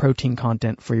 18% protein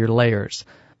content for your layers.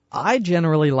 I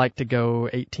generally like to go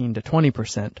 18 to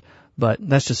 20%, but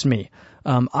that's just me.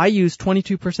 I use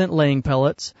 22% laying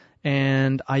pellets,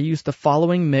 and I use the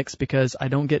following mix because I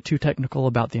don't get too technical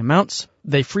about the amounts.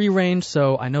 They free range,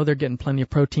 so I know they're getting plenty of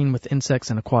protein with insects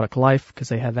and aquatic life because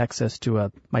they have access to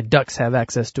my ducks have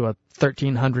access to a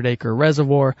 1,300 acre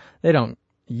reservoir. They don't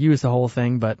use the whole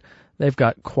thing, but they've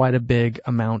got quite a big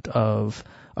amount of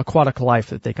aquatic life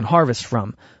that they can harvest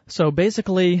from. So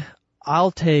basically,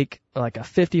 I'll take like a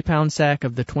 50-pound sack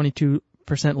of the 22%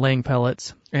 laying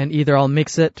pellets, and either I'll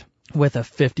mix it with a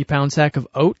 50-pound sack of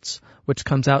oats, which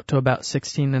comes out to about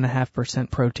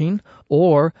 16.5% protein,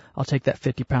 or I'll take that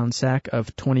 50-pound sack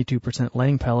of 22%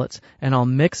 laying pellets, and I'll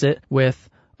mix it with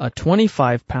a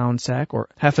 25-pound sack, or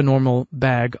half a normal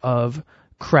bag of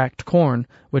cracked corn,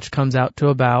 which comes out to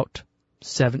about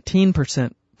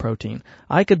 17% protein.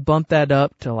 I could bump that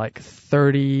up to like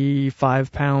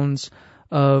 35 pounds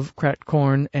of cracked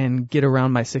corn and get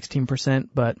around my 16%,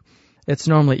 but it's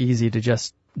normally easy to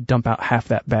just dump out half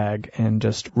that bag and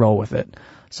just roll with it.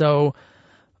 So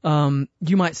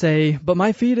you might say, but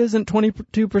my feed isn't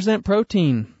 22%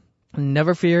 protein.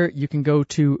 Never fear, you can go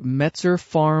to Metzer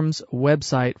Farms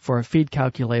website for a feed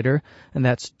calculator, and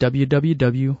that's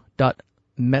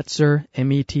www.Metzer,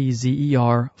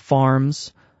 M-E-T-Z-E-R,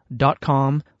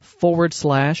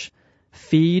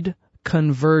 farms.com/feed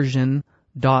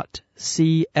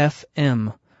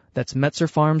conversion.cfm. That's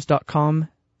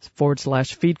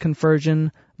metzerfarms.com/feed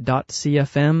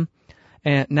conversion.cfm.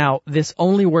 And now this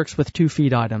only works with 2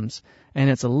 feed items, and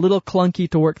it's a little clunky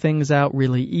to work things out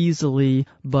really easily,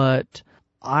 but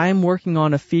I'm working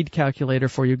on a feed calculator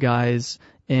for you guys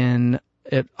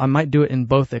I might do it in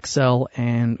both Excel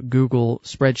and Google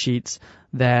spreadsheets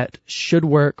that should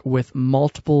work with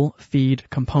multiple feed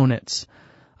components.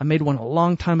 I made one a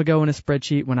long time ago in a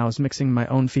spreadsheet when I was mixing my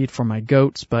own feed for my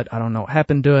goats, but I don't know what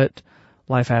happened to it.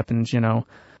 Life happens, you know.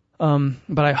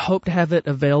 But I hope to have it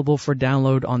available for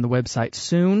download on the website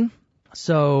soon.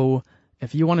 So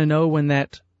if you want to know when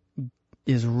that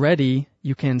is ready,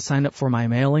 you can sign up for my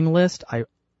mailing list. I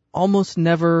almost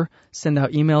never send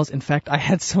out emails. In fact, I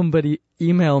had somebody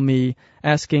email me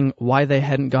asking why they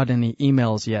hadn't got any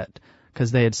emails yet,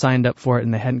 because they had signed up for it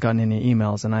and they hadn't gotten any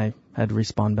emails, and I had to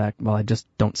respond back, well, I just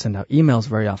don't send out emails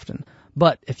very often.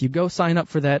 But if you go sign up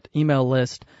for that email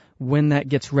list, when that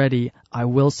gets ready, I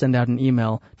will send out an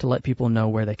email to let people know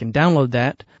where they can download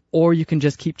that. Or you can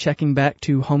just keep checking back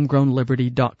to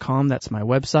homegrownliberty.com. That's my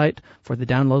website for the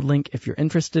download link if you're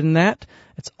interested in that.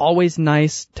 It's always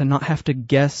nice to not have to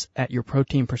guess at your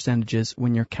protein percentages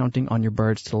when you're counting on your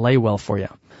birds to lay well for you.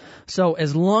 So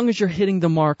as long as you're hitting the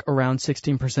mark around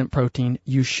 16% protein,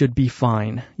 you should be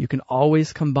fine. You can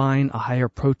always combine a higher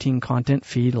protein content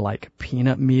feed like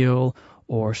peanut meal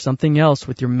or something else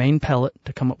with your main pellet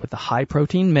to come up with a high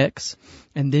protein mix,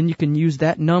 and then you can use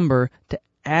that number to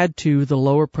add to the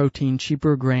lower protein,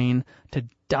 cheaper grain to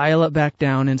dial it back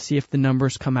down and see if the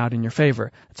numbers come out in your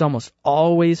favor. It's almost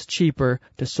always cheaper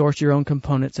to source your own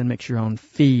components and mix your own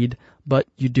feed, but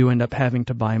you do end up having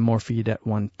to buy more feed at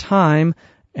one time,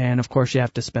 and of course you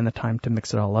have to spend the time to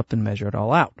mix it all up and measure it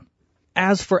all out.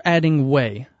 As for adding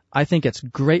whey, I think it's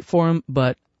great for them,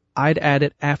 but I'd add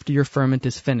it after your ferment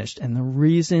is finished, and the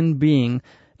reason being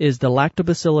is the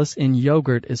lactobacillus in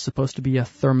yogurt is supposed to be a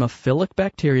thermophilic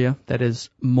bacteria that is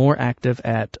more active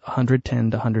at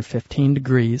 110 to 115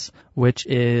 degrees, which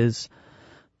is,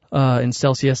 in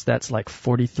Celsius, that's like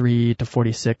 43 to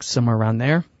 46, somewhere around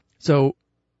there. So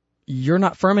you're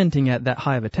not fermenting at that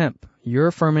high of a temp.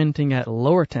 You're fermenting at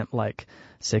lower temp, like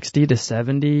 60 to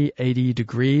 70, 80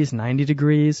 degrees, 90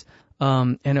 degrees.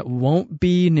 And it won't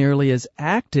be nearly as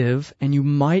active, and you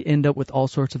might end up with all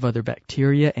sorts of other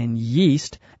bacteria and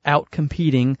yeast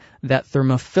out-competing that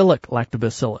thermophilic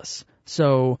lactobacillus.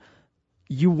 So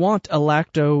you want a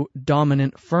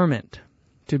lacto-dominant ferment.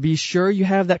 To be sure you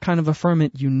have that kind of a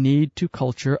ferment, you need to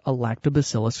culture a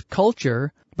lactobacillus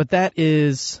culture, but that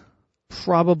is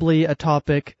probably a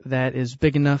topic that is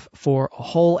big enough for a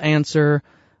whole answer.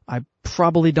 I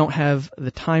probably don't have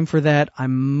the time for that. I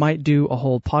might do a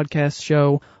whole podcast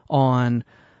show on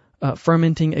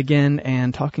fermenting again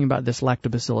and talking about this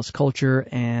lactobacillus culture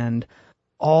and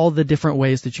all the different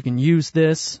ways that you can use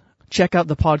this. Check out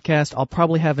the podcast. I'll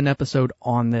probably have an episode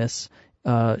on this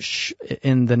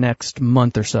in the next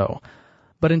month or so.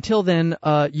 But until then,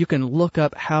 you can look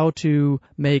up how to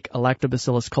make a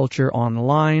lactobacillus culture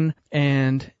online.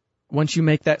 And once you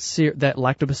make that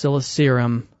lactobacillus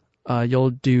serum, you'll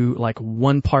do like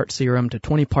 1 part serum to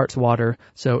 20 parts water.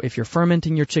 So if you're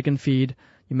fermenting your chicken feed,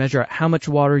 you measure out how much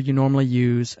water you normally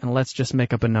use, and let's just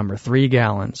make up a number, 3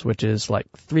 gallons, which is like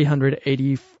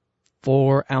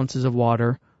 384 ounces of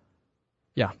water.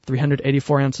 Yeah,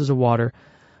 384 ounces of water.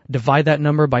 Divide that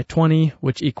number by 20,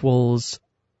 which equals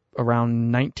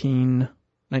around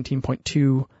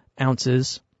 19.2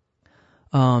 ounces.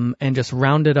 And just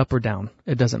round it up or down.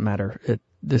 It doesn't matter.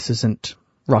 This isn't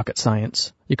rocket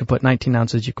science. You could put 19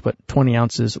 ounces, you could put 20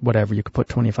 ounces, whatever. You could put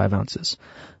 25 ounces.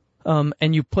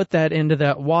 And you put that into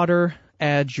that water,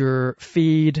 add your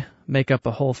feed, make up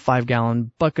a whole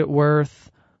 5-gallon bucket worth,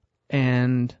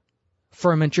 and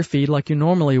ferment your feed like you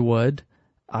normally would.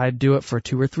 I'd do it for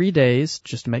 2 or 3 days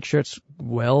just to make sure it's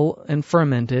well and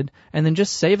fermented, and then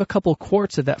just save a couple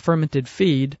quarts of that fermented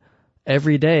feed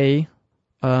every day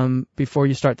before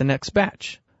you start the next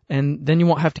batch. And then you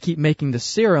won't have to keep making the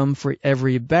serum for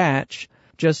every batch.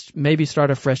 Just maybe start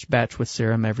a fresh batch with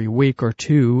serum every week or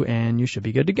 2, and you should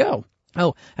be good to go.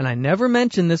 Oh, and I never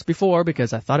mentioned this before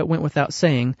because I thought it went without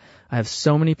saying. I have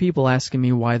so many people asking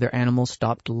me why their animals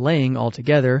stopped laying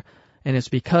altogether, and it's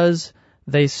because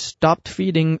they stopped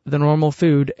feeding the normal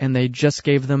food and they just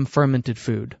gave them fermented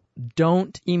food.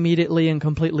 Don't immediately and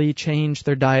completely change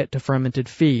their diet to fermented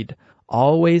feed.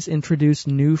 Always introduce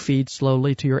new feed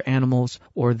slowly to your animals,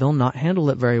 or they'll not handle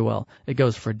it very well. It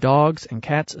goes for dogs and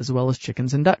cats as well as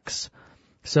chickens and ducks.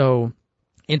 So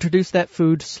introduce that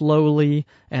food slowly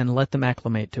and let them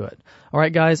acclimate to it. All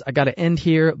right, guys, I got to end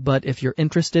here, but if you're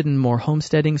interested in more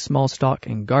homesteading, small stock,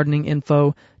 and gardening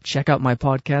info, check out my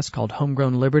podcast called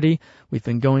Homegrown Liberty. We've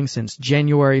been going since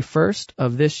January 1st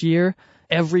of this year.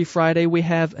 Every Friday we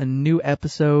have a new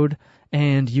episode,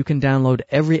 and you can download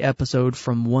every episode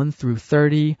from 1 through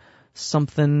 30,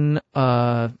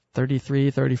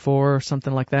 33, 34,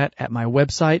 something like that, at my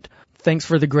website. Thanks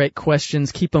for the great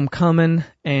questions. Keep them coming.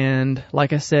 And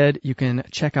like I said, you can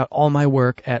check out all my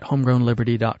work at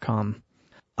homegrownliberty.com.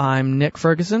 I'm Nick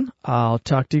Ferguson. I'll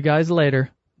talk to you guys later.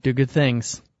 Do good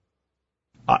things.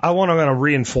 I want to kind of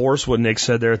reinforce what Nick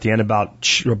said there at the end about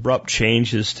abrupt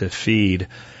changes to feed.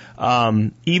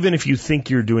 Even if you think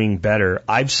you're doing better,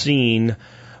 I've seen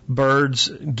birds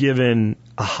given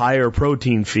a higher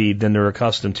protein feed than they're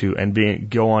accustomed to and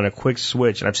go on a quick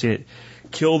switch. And I've seen it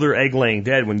kill their egg laying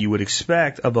dead when you would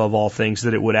expect, above all things,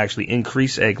 that it would actually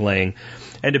increase egg laying.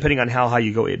 And depending on how high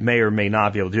you go, it may or may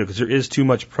not be able to do it because there is too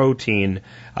much protein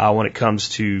when it comes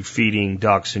to feeding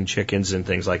ducks and chickens and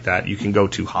things like that. You can go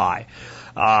too high.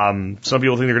 Some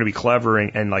people think they're going to be clever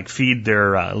and like feed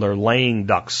their laying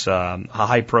ducks a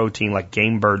high protein like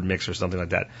game bird mix or something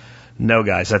like that. No,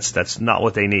 guys, that's not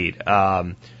what they need.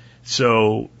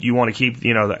 So you want to keep,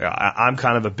 I'm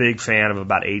kind of a big fan of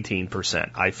about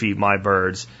 18%. I feed my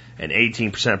birds an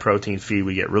 18% protein feed.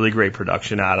 We get really great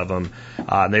production out of them.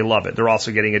 And they love it. They're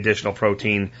also getting additional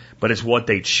protein, but it's what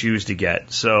they choose to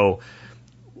get. So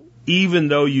even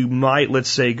though you might, let's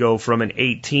say, go from an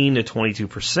 18 to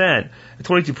 22%,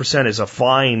 22% is a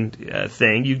fine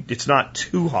thing. It's not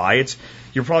too high.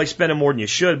 You're probably spending more than you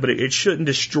should, but it shouldn't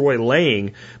destroy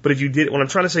laying. But if you did, what I'm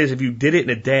trying to say is if you did it in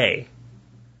a day,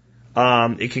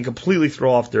 it can completely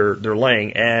throw off their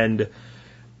laying. And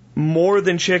more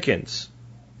than chickens,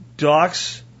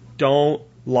 ducks don't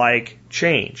like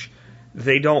change.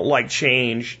 They don't like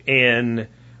change in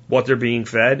what they're being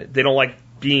fed. They don't like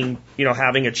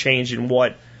having a change in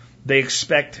what they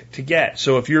expect to get.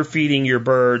 So if you're feeding your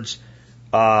birds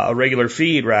a regular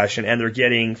feed ration and they're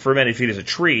getting fermented feed as a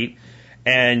treat,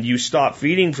 and you stop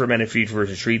feeding fermented feed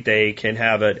as a treat, they can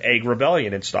have an egg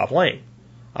rebellion and stop laying.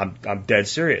 I'm dead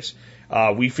serious.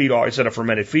 Instead of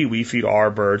fermented feed, we feed our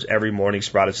birds every morning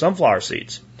sprouted sunflower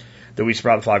seeds that we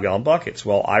sprout in 5-gallon buckets.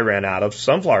 Well, I ran out of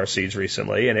sunflower seeds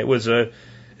recently, and it was a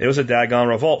daggone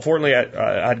revolt. Fortunately,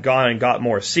 I'd gone and got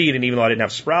more seed, and even though I didn't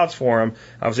have sprouts for them,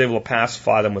 I was able to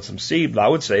pacify them with some seed. But I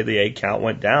would say the egg count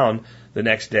went down the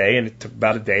next day, and it took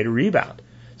about a day to rebound.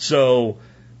 So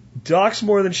ducks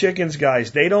more than chickens,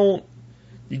 guys. You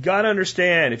got to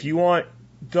understand, if you want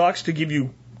ducks to give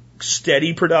you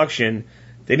steady production,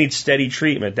 they need steady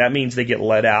treatment. That means they get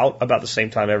let out about the same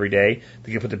time every day.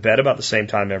 They get put to bed about the same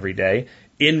time every day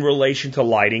in relation to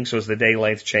lighting. So as the day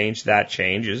length changes, that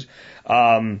changes.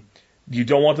 You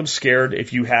don't want them scared.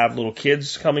 If you have little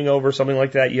kids coming over, something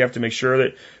like that, you have to make sure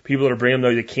that people that are bringing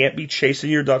them, they can't be chasing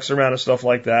your ducks around and stuff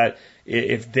like that.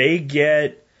 If they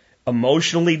get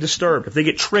emotionally disturbed, if they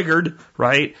get triggered,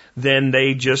 right, then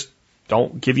they just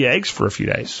don't give you eggs for a few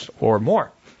days or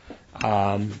more.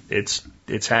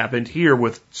 It's happened here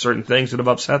with certain things that have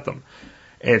upset them.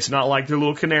 It's not like they're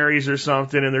little canaries or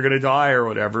something and they're going to die or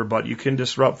whatever, but you can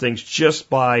disrupt things just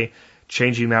by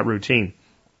changing that routine.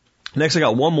 Next, I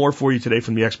got one more for you today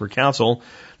from the Expert Council.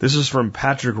 This is from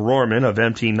Patrick Rohrman of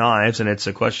MT Knives, and it's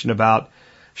a question about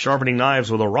sharpening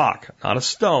knives with a rock, not a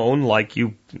stone like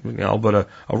but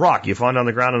a rock you find on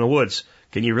the ground in the woods.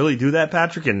 Can you really do that,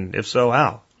 Patrick? And if so,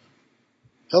 how?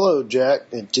 Hello, Jack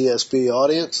and TSP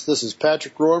audience. This is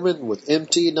Patrick Rohrman with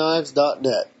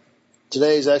MTKnives.net.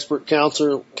 Today's Expert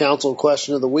Council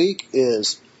question of the week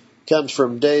comes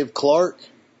from Dave Clark.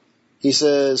 He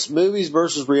says, movies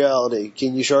versus reality.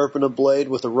 Can you sharpen a blade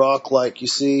with a rock like you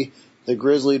see the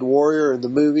grizzlied warrior in the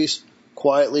movies,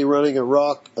 quietly running a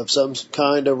rock of some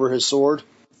kind over his sword?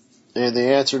 And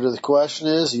the answer to the question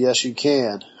is, yes, you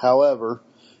can. However,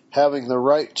 having the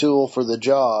right tool for the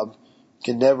job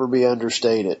can never be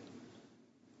understated.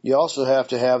 You also have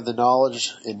to have the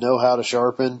knowledge and know how to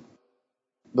sharpen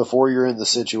before you're in the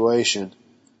situation.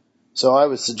 So I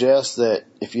would suggest that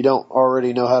if you don't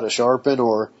already know how to sharpen,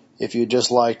 or if you'd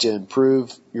just like to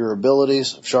improve your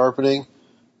abilities of sharpening,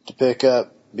 to pick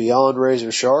up Beyond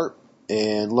Razor Sharp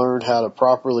and learn how to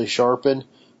properly sharpen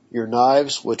your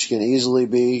knives, which can easily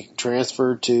be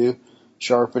transferred to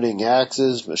sharpening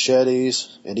axes,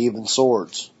 machetes, and even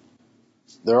swords.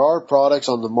 There are products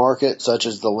on the market, such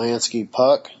as the Lansky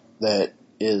Puck, that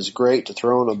is great to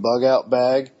throw in a bug-out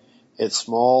bag. It's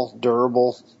small,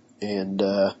 durable, and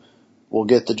will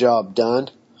get the job done.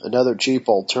 Another cheap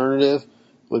alternative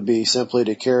would be simply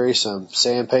to carry some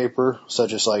sandpaper,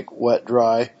 such as like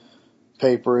wet-dry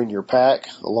paper in your pack,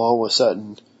 along with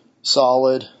something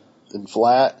solid and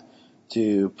flat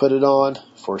to put it on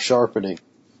for sharpening.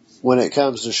 When it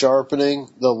comes to sharpening,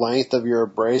 the length of your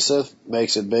abrasive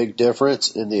makes a big difference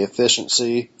in the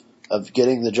efficiency of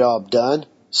getting the job done.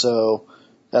 So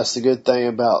that's the good thing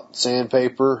about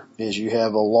sandpaper, is you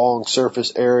have a long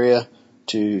surface area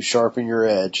to sharpen your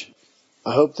edge.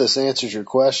 I hope this answers your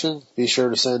question. Be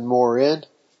sure to send more in.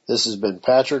 This has been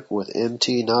Patrick with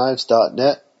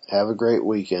MTKnives.net. Have a great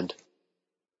weekend.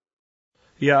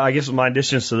 Yeah, I guess my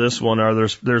additions to this one are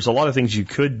there's a lot of things you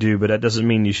could do, but that doesn't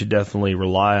mean you should definitely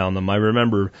rely on them. I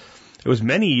remember it was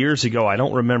many years ago, I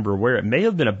don't remember where, it may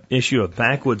have been an issue of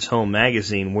Backwoods Home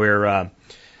magazine where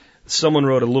someone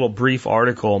wrote a little brief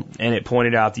article and it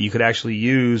pointed out that you could actually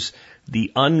use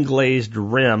the unglazed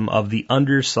rim of the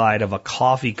underside of a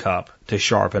coffee cup to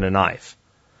sharpen a knife,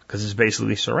 because it's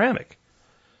basically ceramic.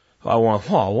 I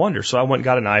wonder. So I went and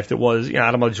got a knife that was,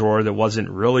 out of my drawer, that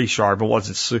wasn't really sharp. It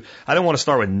wasn't. I didn't want to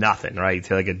start with nothing, right?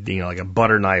 Like a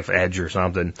butter knife edge or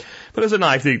something. But it's a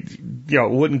knife that,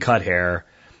 wouldn't cut hair.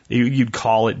 You'd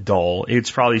call it dull.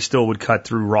 It's probably still would cut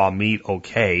through raw meat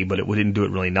okay, but it wouldn't do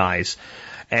it really nice.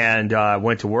 And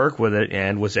went to work with it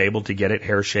and was able to get it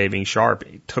hair shaving sharp.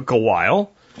 It took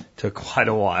quite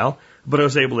a while, but I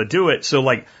was able to do it. So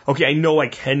okay, I know I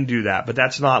can do that, but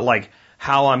that's not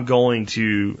how I'm going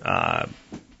to,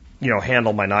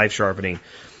 handle my knife sharpening.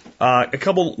 A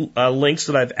couple links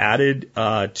that I've added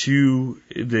to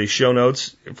the show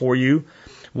notes for you.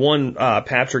 One,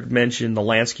 Patrick mentioned the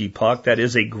Lansky puck. That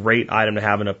is a great item to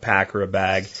have in a pack or a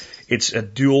bag. It's a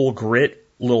dual grit,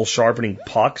 little sharpening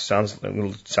puck. Sounds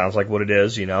like what it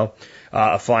is, you know.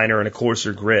 A finer and a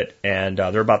coarser grit. And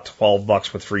they're about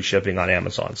 $12 with free shipping on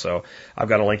Amazon. So I've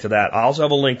got a link to that. I also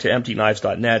have a link to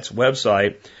EmptyKnives.net's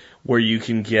website where you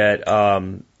can get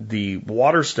the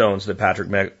water stones that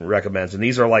Patrick recommends. And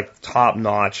these are like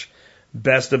top-notch,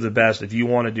 best of the best. If you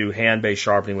want to do hand-based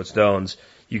sharpening with stones,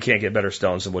 you can't get better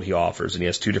stones than what he offers. And he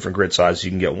has 2 different grit sizes. You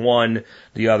can get one,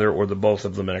 the other, or the both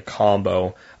of them in a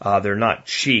combo. They're not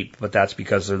cheap, but that's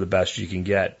because they're the best you can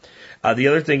get. The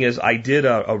other thing is I did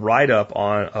a write-up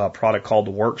on a product called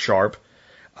the Work Sharp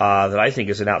that I think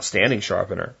is an outstanding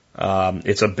sharpener.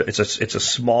 It's a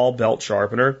small belt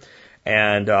sharpener.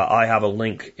 And I have a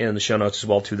link in the show notes as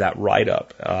well to that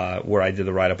write-up, where I did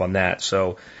the write-up on that.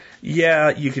 So,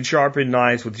 yeah, you can sharpen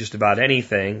knives with just about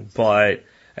anything, but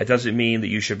it doesn't mean that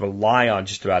you should rely on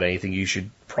just about anything. You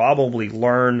should probably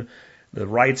learn the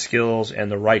right skills and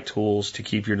the right tools to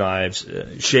keep your knives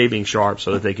shaving sharp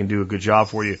so that they can do a good job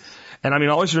for you. And I mean,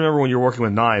 always remember when you're working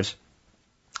with knives,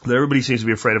 that everybody seems to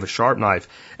be afraid of a sharp knife.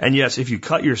 And yes, if you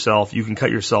cut yourself, you can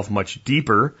cut yourself much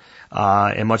deeper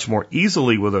and much more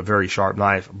easily with a very sharp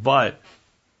knife. But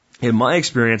in my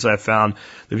experience, I've found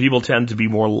that people tend to be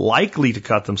more likely to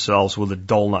cut themselves with a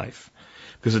dull knife.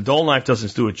 Because a dull knife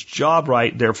doesn't do its job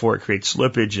right, therefore it creates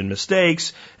slippage and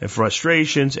mistakes and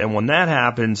frustrations. And when that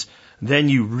happens, then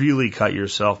you really cut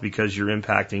yourself because you're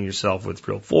impacting yourself with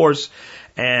real force.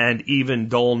 And even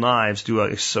dull knives do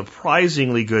a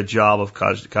surprisingly good job of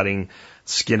cutting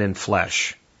skin and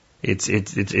flesh. It's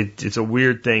a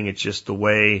weird thing. It's just the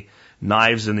way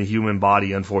knives in the human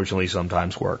body, unfortunately,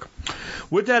 sometimes work.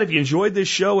 With that, if you enjoyed this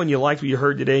show and you liked what you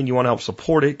heard today and you want to help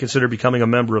support it, consider becoming a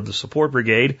member of the Support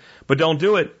Brigade. But don't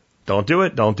do it. Don't do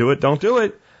it. Don't do it. Don't do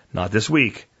it. Not this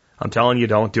week. I'm telling you,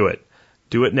 don't do it.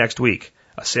 Do it next week.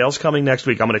 A sale's coming next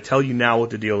week. I'm going to tell you now what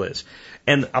the deal is.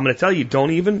 And I'm going to tell you,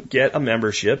 don't even get a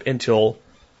membership until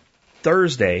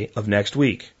Thursday of next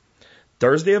week.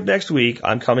 Thursday of next week,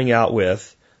 I'm coming out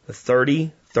with the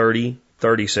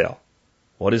 30-30-30 sale.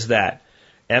 What is that?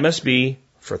 MSB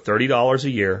for $30 a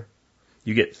year.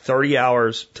 You get 30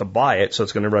 hours to buy it, so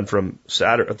it's going to run from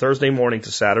Thursday morning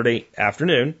to Saturday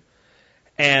afternoon.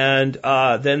 And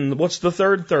then what's the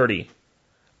third 30?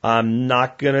 I'm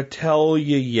not going to tell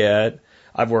you yet.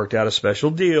 I've worked out a special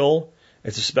deal.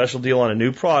 It's a special deal on a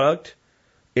new product.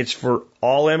 It's for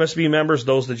all MSB members,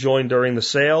 those that joined during the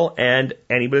sale, and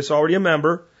anybody that's already a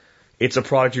member. It's a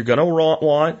product you're going to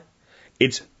want.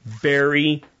 It's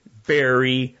very,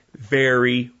 very,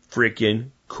 very freaking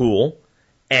cool.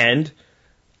 And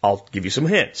I'll give you some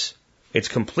hints. It's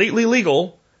completely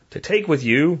legal to take with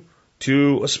you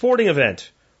to a sporting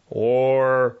event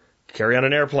or carry on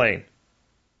an airplane.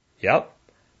 Yep.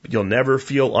 But you'll never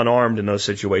feel unarmed in those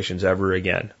situations ever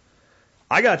again.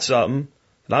 I got something.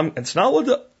 It's not what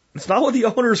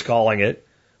the owner's calling it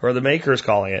or the maker's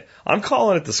calling it. I'm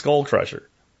calling it the Skull Crusher.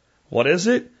 What is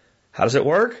it? How does it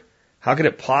work? How can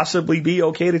it possibly be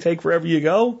okay to take wherever you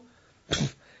go?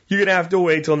 You're going to have to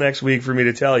wait till next week for me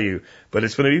to tell you. But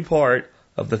it's going to be part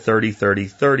of the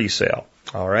 30-30-30 sale.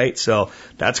 All right, so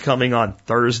that's coming on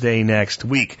Thursday next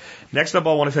week. Next up,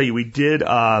 I want to tell you, we did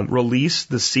release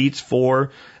the seats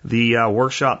for the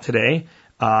workshop today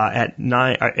at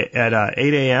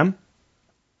 8 a.m.,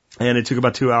 and it took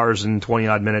about 2 hours and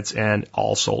 20-odd minutes and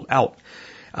all sold out.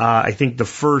 I think the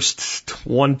first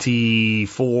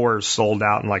 24 sold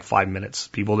out in like 5 minutes.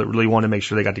 People that really wanted to make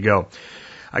sure they got to go.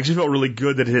 I actually felt really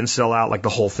good that it didn't sell out like the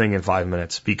whole thing in 5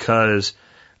 minutes because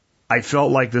I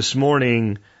felt like this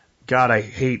morning, God, I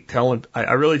hate telling,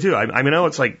 I really do. I know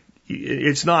it's like,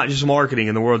 it's not just marketing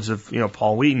in the words of,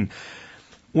 Paul Wheaton.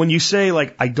 When you say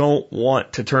like, I don't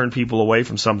want to turn people away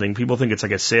from something, people think it's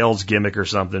like a sales gimmick or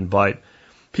something, but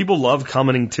people love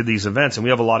coming to these events, and we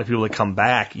have a lot of people that come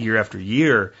back year after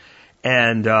year.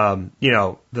 And,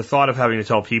 the thought of having to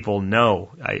tell people no,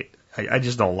 I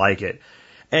just don't like it.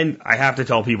 And I have to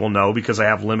tell people no because I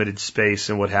have limited space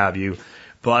and what have you.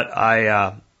 But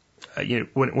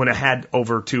when I had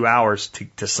over 2 hours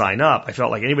to sign up, I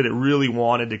felt like anybody that really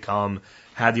wanted to come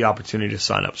had the opportunity to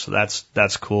sign up. So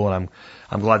that's cool. And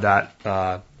I'm glad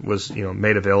that, was,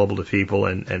 made available to people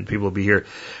and people will be here.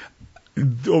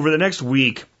 Over the next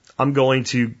week, I'm going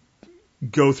to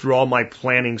go through all my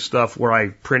planning stuff where I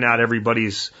print out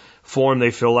everybody's form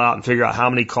they fill out and figure out how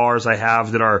many cars I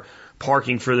have that are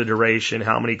parking for the duration,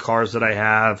 how many cars that I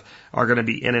have are going to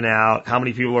be in and out, how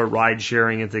many people are ride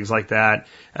sharing and things like that.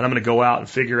 And I'm going to go out and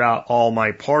figure out all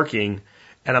my parking,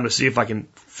 and I'm going to see if I can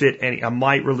fit any. I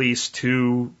might release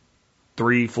 2,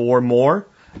 3, 4 more.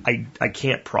 I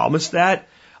can't promise that.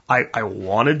 I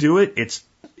want to do it.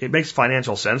 It makes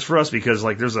financial sense for us because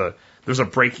like there's a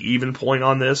break even point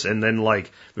on this, and then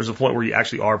like there's a point where you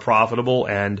actually are profitable,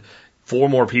 and 4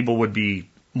 more people would be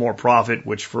more profit,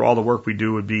 which for all the work we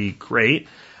do would be great.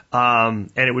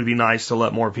 And it would be nice to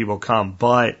let more people come,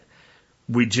 but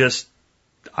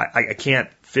I can't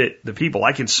fit the people.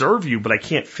 I can serve you, but I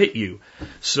can't fit you.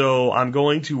 So I'm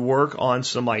going to work on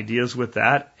some ideas with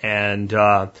that and,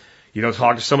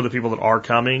 talk to some of the people that are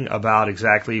coming about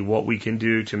exactly what we can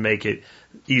do to make it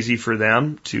easy for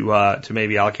them to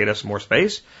maybe allocate us more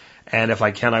space. And if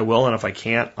I can, I will. And if I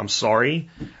can't, I'm sorry.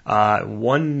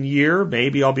 1 year,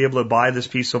 maybe I'll be able to buy this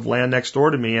piece of land next door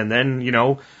to me. And then,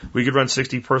 we could run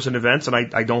 60-person events, and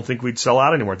I don't think we'd sell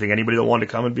out anymore. I think anybody that wanted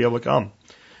to come would be able to come.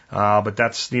 But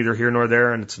that's neither here nor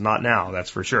there, and it's not now,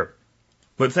 that's for sure.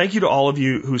 But thank you to all of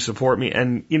you who support me.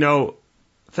 And,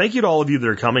 thank you to all of you that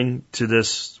are coming to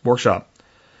this workshop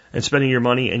and spending your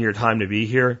money and your time to be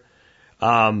here.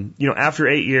 After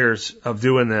 8 years of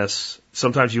doing this,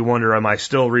 sometimes you wonder, am I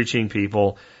still reaching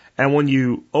people? And when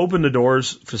you open the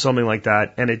doors for something like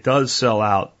that, and it does sell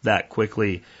out that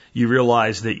quickly, you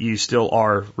realize that you still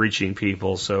are reaching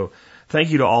people. So thank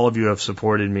you to all of you who have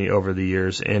supported me over the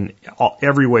years in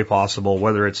every way possible,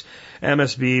 whether it's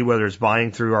MSB, whether it's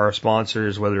buying through our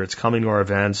sponsors, whether it's coming to our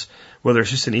events, whether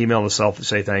it's just an email to self to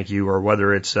say thank you, or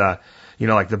whether it's, one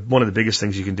of the biggest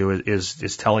things you can do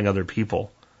is telling other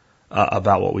people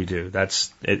about what we do.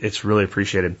 It's really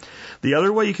appreciated. The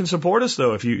other way you can support us,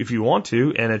 though, if you want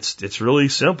to, and it's really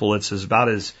simple. It's about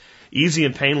as easy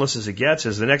and painless as it gets.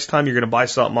 Is the next time you're going to buy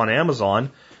something on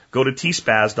Amazon, go to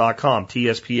tspaz.com,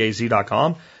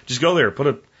 tspaz.com. Just go there,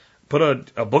 put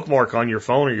a bookmark on your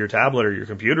phone or your tablet or your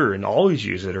computer, and always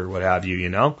use it or what have you,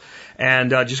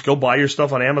 and just go buy your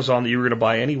stuff on Amazon that you were going to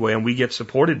buy anyway, and we get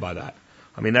supported by that.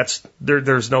 I mean,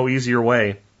 there's no easier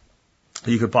way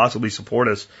you could possibly support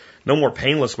us. No more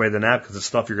painless way than that, because it's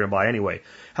stuff you're going to buy anyway.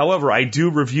 However, I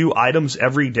do review items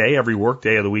every day, every work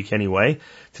day of the week anyway.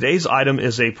 Today's item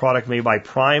is a product made by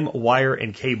Prime Wire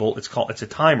and Cable. It's a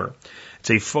timer.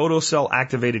 It's a photocell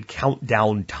activated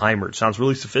countdown timer. It sounds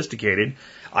really sophisticated.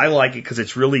 I like it because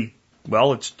it's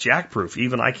jackproof.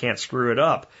 Even I can't screw it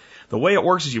up. The way it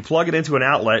works is you plug it into an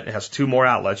outlet. It has 2 more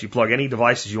outlets. You plug any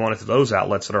devices you want into those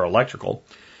outlets that are electrical.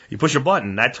 You push a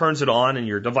button, that turns it on, and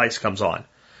your device comes on.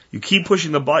 You keep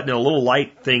pushing the button, and a little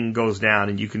light thing goes down,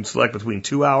 and you can select between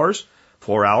 2 hours,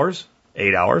 4 hours,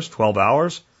 8 hours, 12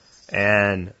 hours,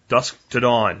 and dusk to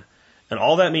dawn. And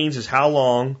all that means is how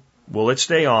long will it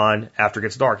stay on after it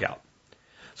gets dark out.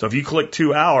 So if you click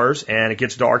 2 hours and it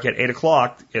gets dark at 8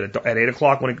 o'clock, at 8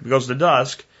 o'clock when it goes to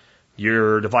dusk,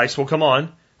 your device will come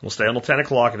on, will stay until 10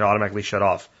 o'clock, and automatically shut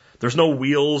off. There's no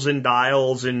wheels and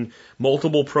dials and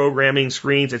multiple programming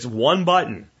screens. It's one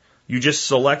button. You just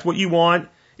select what you want,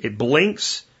 it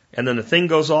blinks, and then the thing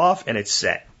goes off, and it's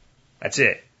set. That's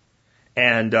it.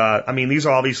 And, these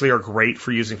obviously are great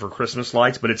for using for Christmas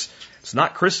lights, but it's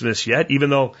not Christmas yet, even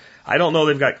though I don't know,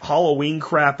 they've got Halloween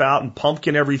crap out and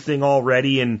pumpkin everything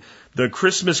already, and the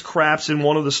Christmas crap's in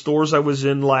one of the stores I was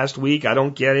in last week. I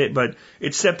don't get it, but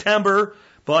it's September.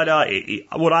 But,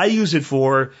 what I use it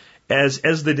for,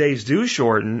 as the days do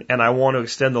shorten, and I want to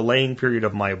extend the laying period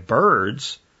of my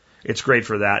birds, it's great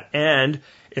for that. And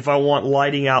if I want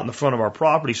lighting out in the front of our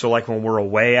property, so like when we're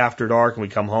away after dark and we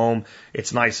come home,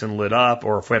 it's nice and lit up,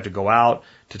 or if we have to go out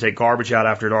to take garbage out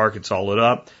after dark, it's all lit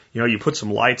up. You put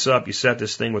some lights up, you set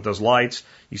this thing with those lights,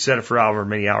 you set it for however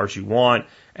many hours you want,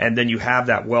 and then you have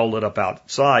that well lit up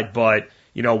outside, but,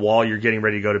 while you're getting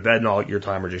ready to go to bed and all, your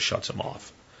timer just shuts them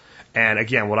off. And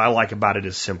again, what I like about it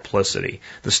is simplicity.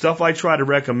 The stuff I try to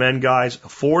recommend, guys,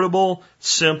 affordable,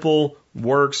 simple,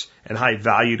 works, and high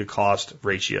value to cost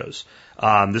ratios.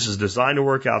 This is designed to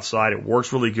work outside. It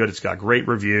works really good. It's got great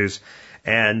reviews.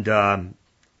 And,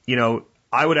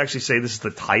 I would actually say this is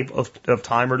the type of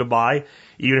timer to buy.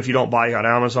 Even if you don't buy on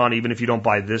Amazon, even if you don't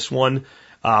buy this one,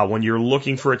 when you're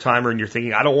looking for a timer and you're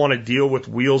thinking, I don't want to deal with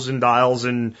wheels and dials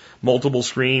and multiple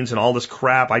screens and all this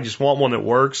crap. I just want one that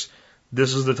works.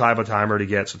 This is the type of timer to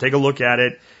get. So take a look at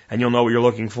it and you'll know what you're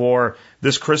looking for.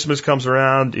 This Christmas comes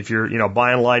around. If you're,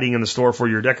 buying lighting in the store for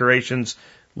your decorations,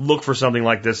 look for something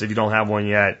like this. If you don't have one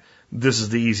yet, this is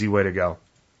the easy way to go.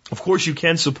 Of course, you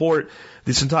can support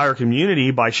this entire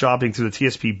community by shopping through the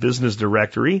TSP Business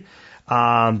Directory.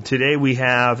 Today we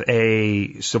have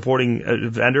a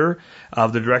supporting vendor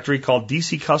of the directory called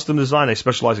DC Custom Design. They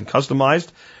specialize in customized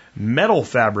metal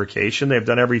fabrication. They've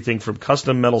done everything from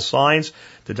custom metal signs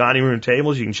to dining room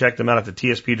tables. You can check them out at the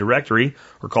TSP directory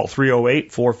or call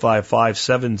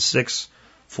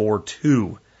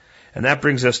 308-455-7642. And that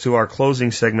brings us to our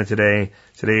closing segment today,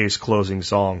 today's closing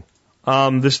song.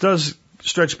 This does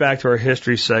stretch back to our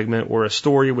history segment where a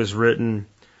story was written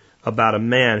about a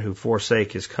man who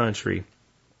forsake his country.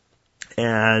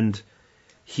 And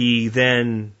he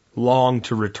then longed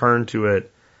to return to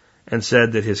it and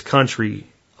said that his country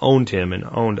owned him and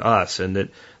owned us, and that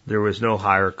there was no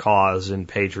higher cause in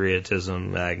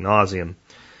patriotism ad nauseum,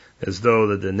 as though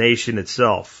that the nation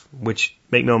itself, which,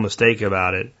 make no mistake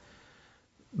about it,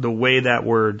 the way that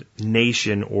word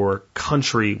nation or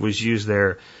country was used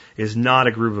there is not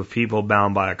a group of people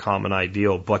bound by a common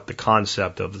ideal, but the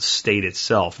concept of the state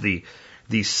itself, the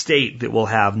state that will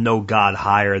have no God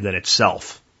higher than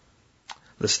itself,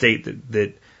 the state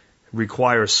that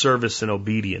requires service and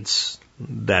obedience,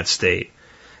 that state.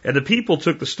 And the people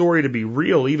took the story to be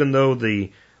real, even though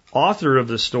the author of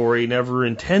the story never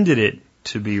intended it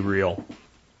to be real.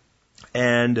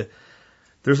 And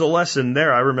there's a lesson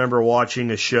there. I remember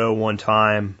watching a show one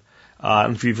time. I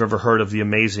don't know if you've ever heard of The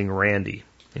Amazing Randy.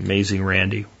 Amazing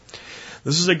Randy.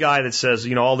 This is a guy that says,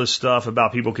 all this stuff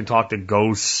about people can talk to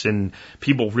ghosts and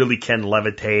people really can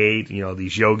levitate,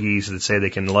 these yogis that say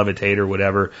they can levitate or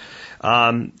whatever.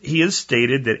 He has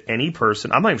stated that any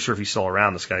person, I'm not even sure if he's still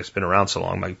around, this guy's been around so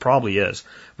long, but he probably is.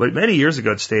 But many years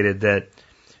ago it stated that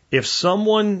if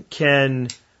someone can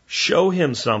show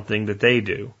him something that they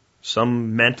do,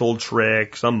 some mental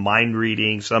trick, some mind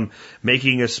reading, some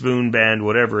making a spoon bend,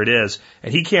 whatever it is,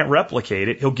 and he can't replicate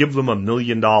it, he'll give them $1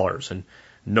 million. And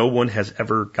no one has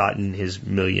ever gotten his $1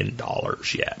 million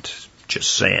yet. Just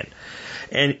saying.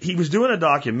 And he was doing a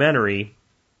documentary,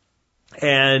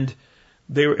 and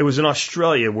it was in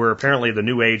Australia, where apparently the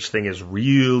New Age thing is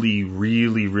really,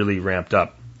 really, really ramped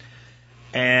up.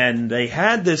 And they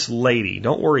had this lady,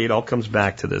 don't worry, it all comes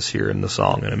back to this here in the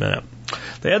song in a minute.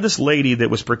 They had this lady that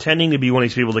was pretending to be one of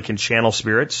these people that can channel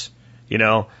spirits.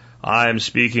 I'm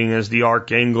speaking as the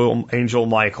Archangel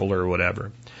Michael or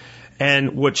whatever.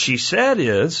 And what she said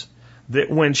is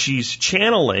that when she's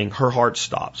channeling, her heart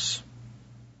stops.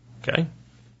 Okay?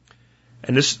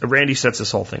 And Randy sets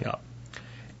this whole thing up.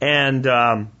 And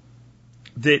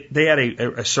they had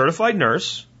a certified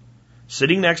nurse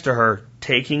sitting next to her,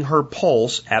 taking her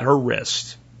pulse at her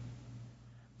wrist.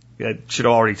 That should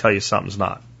already tell you something's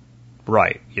not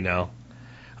right,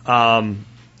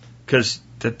 because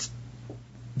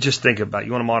just think about it.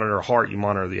 You want to monitor her heart, you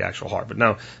monitor the actual heart. But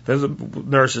no, the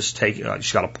nurse is taking,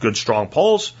 she's got a good strong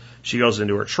pulse. She goes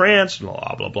into her trance,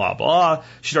 blah, blah, blah, blah.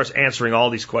 She starts answering all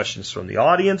these questions from the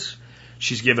audience.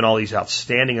 She's given all these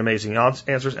outstanding, amazing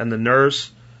answers. And the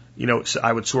nurse,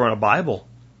 I would swear on a Bible,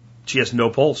 she has no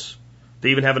pulse. They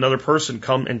even have another person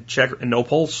come and check her and no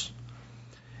pulse.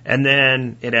 And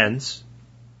then it ends.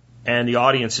 And the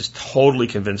audience is totally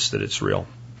convinced that it's real.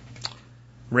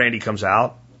 Randy comes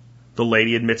out. The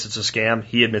lady admits it's a scam.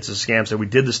 He admits it's a scam. Said, we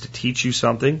did this to teach you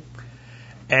something.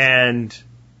 And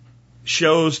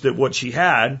shows that what she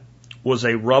had was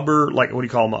a rubber,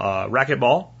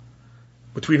 racquetball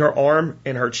between her arm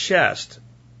and her chest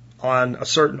on a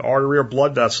certain artery or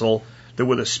blood vessel that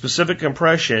with a specific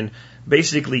compression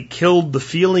basically killed the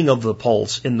feeling of the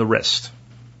pulse in the wrist.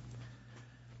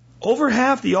 Over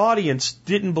half the audience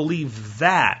didn't believe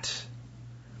that.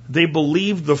 They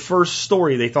believed the first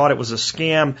story. They thought it was a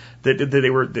scam, that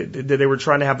they were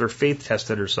trying to have their faith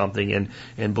tested or something,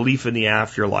 and belief in the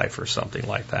afterlife or something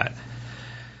like that.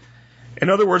 In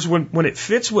other words, when it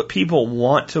fits what people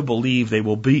want to believe, they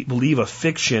will believe a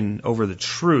fiction over the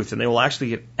truth, and they will actually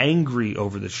get angry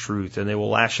over the truth, and they will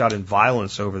lash out in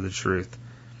violence over the truth.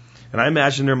 And I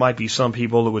imagine there might be some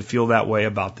people that would feel that way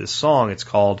about this song. It's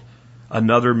called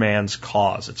Another Man's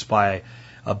Cause. It's by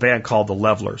a band called the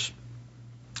Levelers.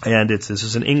 And this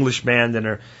is an English band,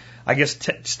 and I guess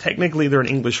technically they're an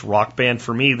English rock band.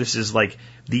 For me, this is like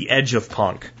the edge of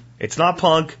punk. It's not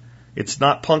punk, it's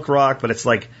not punk rock, but it's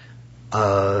like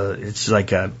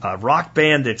a rock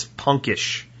band that's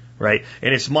punkish, right?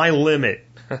 And it's my limit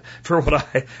for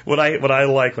what I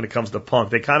like when it comes to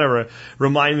punk. They kind of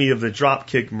remind me of the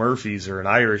Dropkick Murphys, or an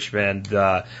Irish band,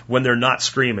 when they're not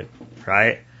screaming,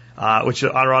 right? Which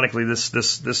ironically,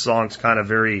 this song's kind of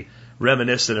very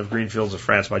reminiscent of Green Fields of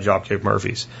France by Dropkick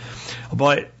Murphys.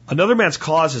 But Another Man's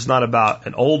Cause is not about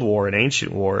an old war, an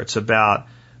ancient war. It's about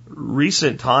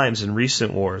recent times and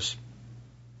recent wars.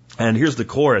 And here's the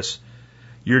chorus.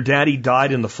 Your daddy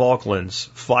died in the Falklands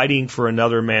fighting for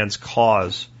another man's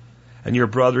cause. And your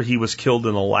brother, he was killed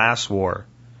in the last war.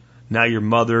 Now your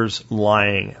mother's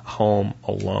lying home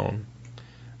alone.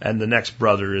 And the next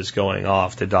brother is going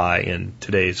off to die in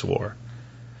today's war.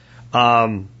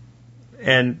 And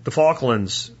the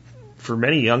Falklands, for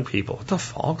many young people, the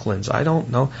Falklands, I don't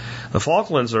know. The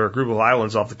Falklands are a group of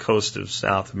islands off the coast of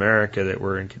South America that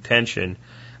were in contention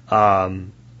that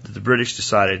the British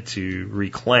decided to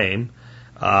reclaim.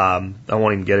 I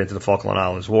won't even get into the Falkland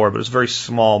Islands War, but it's a very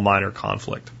small, minor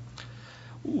conflict.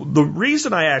 The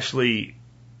reason I actually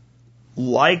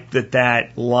like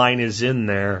that line is in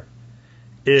there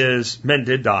is men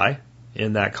did die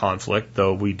in that conflict,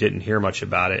 though we didn't hear much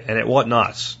about it, and it wasn't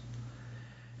us.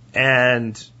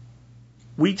 And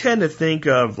we tend to think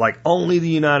of like only the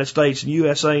United States and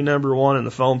USA #1 and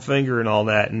the foam finger and all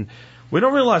that, and we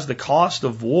don't realize the cost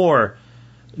of war,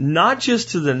 not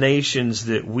just to the nations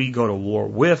that we go to war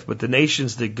with, but the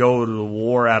nations that go to the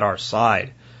war at our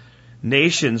side.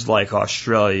 Nations like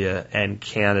Australia and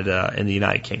Canada and the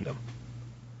United Kingdom.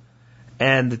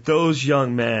 And that those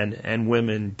young men and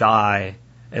women die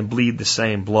and bleed the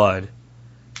same blood,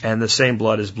 and the same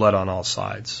blood is bled on all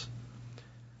sides.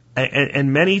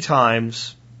 And many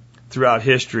times throughout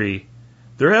history,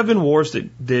 there have been wars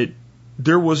that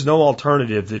there was no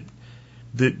alternative,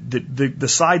 that the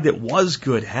side that was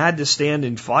good had to stand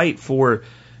and fight for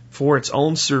its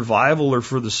own survival or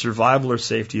for the survival or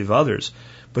safety of others.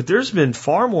 But there's been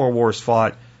far more wars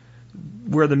fought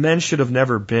where the men should have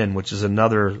never been, which is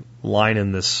another line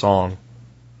in this song.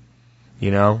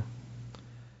 You know?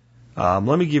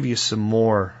 Let me give you some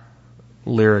more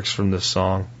lyrics from this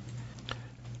song.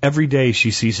 Every day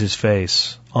she sees his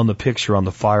face on the picture on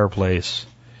the fireplace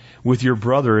with your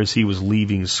brother as he was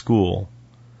leaving school.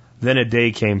 Then a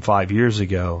day came 5 years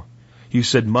ago. You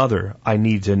said, Mother, I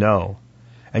need to know.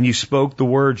 And you spoke the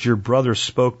words your brother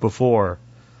spoke before.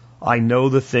 I know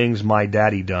the things my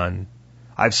daddy done.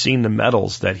 I've seen the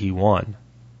medals that he won.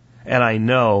 And I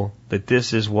know that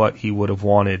this is what he would have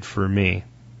wanted for me.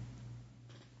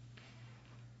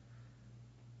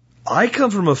 I come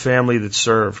from a family that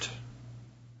served.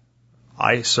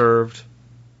 I served.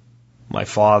 My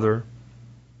father.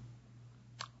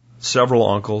 Several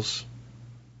uncles.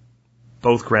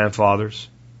 Both grandfathers.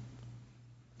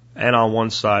 And on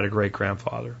one side, a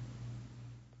great-grandfather.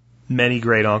 Many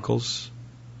great uncles.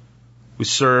 We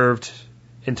served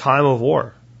in time of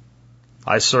war.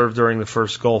 I served during the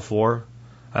first Gulf War.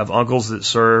 I have uncles that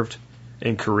served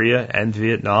in Korea and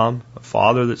Vietnam. A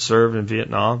father that served in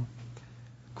Vietnam.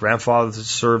 Grandfather that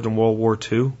served in World War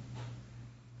II.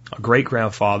 A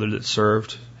great-grandfather that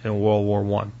served in World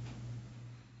War I.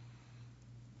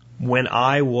 When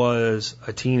I was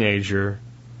a teenager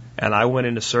and I went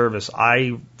into service,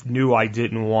 I knew I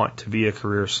didn't want to be a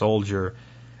career soldier,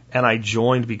 and I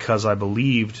joined because I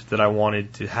believed that I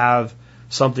wanted to have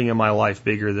something in my life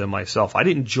bigger than myself. I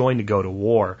didn't join to go to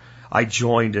war. I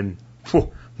joined and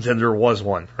then there was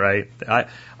one, right?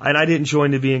 I didn't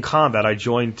join to be in combat. I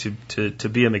joined to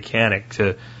be a mechanic,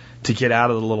 to get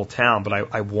out of the little town, but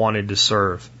I wanted to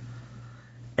serve.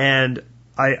 And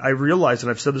I realized, and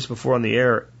I've said this before on the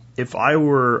air, if I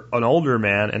were an older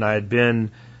man and I had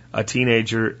been a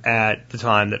teenager at the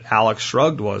time that Alex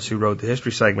Shrugged was, who wrote the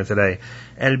history segment today,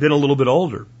 and had been a little bit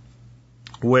older,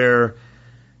 where,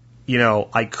 you know,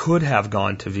 I could have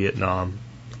gone to Vietnam.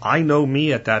 I know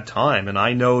me at that time, and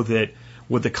I know that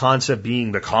with the concept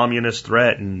being the communist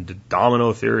threat and the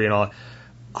domino theory and all,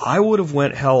 I would have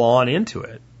went hell on into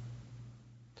it.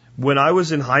 When I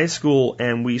was in high school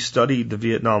and we studied the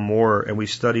Vietnam War and we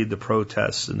studied the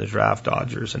protests and the draft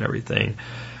dodgers and everything,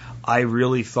 I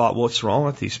really thought, what's wrong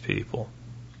with these people?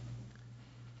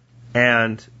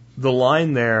 And the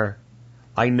line there,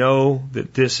 I know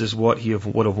that this is what he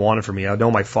would have wanted for me. I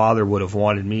know my father would have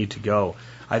wanted me to go.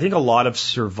 I think a lot of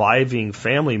surviving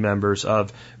family members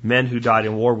of men who died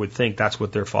in war would think that's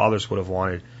what their fathers would have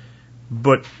wanted.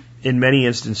 But in many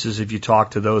instances, if you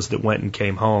talk to those that went and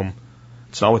came home,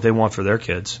 it's not what they want for their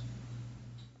kids.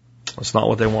 It's not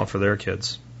what they want for their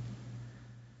kids.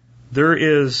 There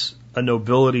is a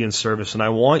nobility in service, and I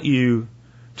want you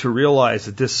to realize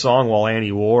that this song, while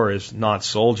anti-war, is not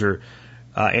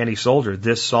anti-soldier.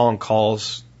 This song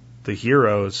calls the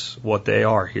heroes what they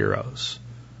are, heroes.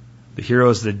 The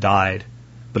heroes that died.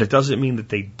 But it doesn't mean that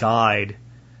they died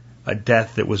a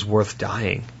death that was worth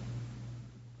dying.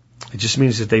 It just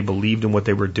means that they believed in what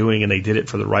they were doing and they did it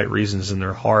for the right reasons in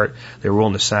their heart. They were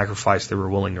willing to sacrifice. They were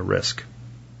willing to risk.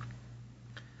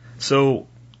 So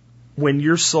when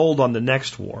you're sold on the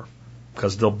next war,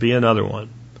 because there'll be another one,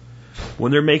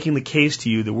 when they're making the case to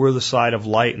you that we're the side of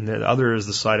light and the other is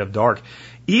the side of dark,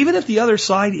 even if the other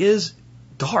side is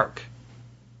dark,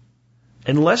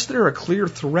 unless they're a clear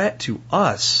threat to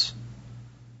us,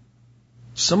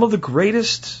 some of the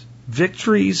greatest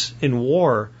victories in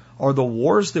war are the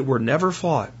wars that were never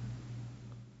fought.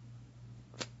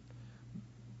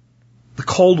 The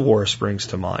Cold War springs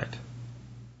to mind.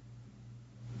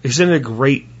 Isn't it a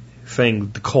great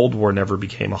thing the Cold War never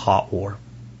became a hot war?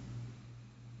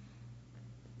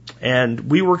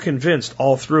 And we were convinced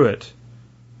all through it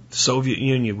the Soviet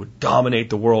Union would dominate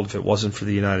the world if it wasn't for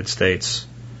the United States.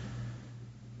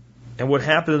 And what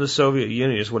happened in the Soviet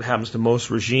Union is what happens to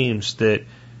most regimes that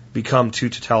become too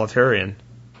totalitarian.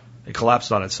 It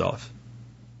collapsed on itself.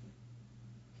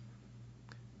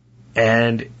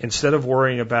 And instead of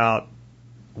worrying about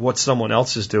what someone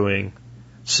else is doing,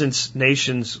 since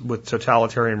nations with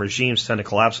totalitarian regimes tend to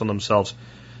collapse on themselves,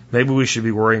 maybe we should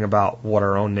be worrying about what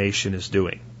our own nation is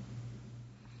doing.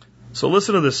 So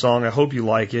listen to this song. I hope you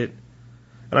like it.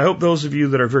 And I hope those of you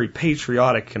that are very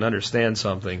patriotic can understand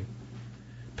something.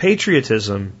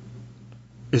 Patriotism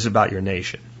is about your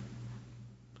nation.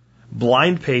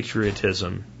 Blind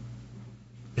patriotism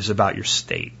is about your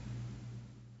state.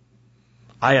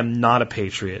 I am not a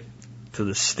patriot to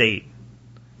the state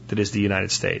that is the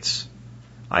United States.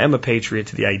 I am a patriot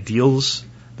to the ideals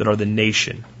that are the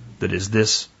nation that is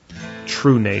this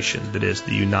true nation that is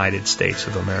the United States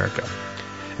of America.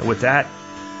 And with that,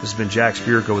 this has been Jack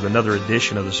Spirko with another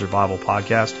edition of the Survival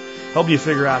Podcast, helping you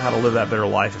figure out how to live that better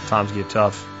life if times get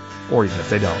tough, or even if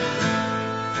they don't.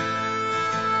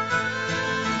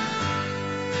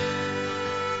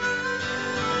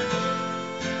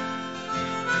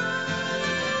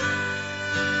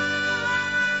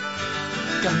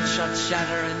 Gunshots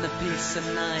shatter in the peace of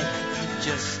night.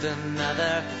 Just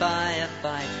another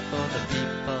firefight for the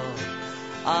people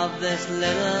of this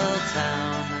little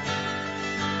town.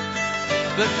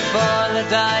 But for the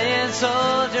dying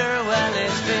soldier, well,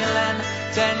 he's feeling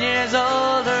 10 years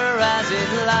older as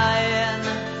he's lying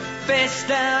face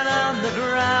down on the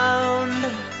ground.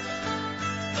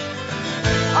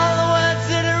 All the words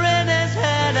that are in his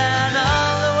head and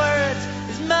all the words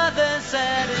his mother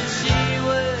said, and she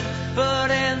would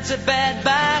put into bed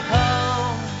back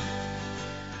home.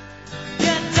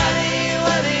 Yeah, Daddy,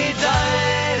 well, he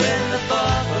died in the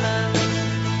Falklands,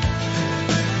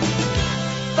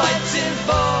 fighting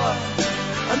for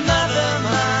another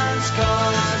man's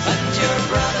cause. And your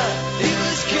brother, he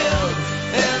was killed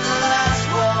in the last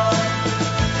war.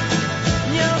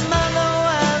 And your mother,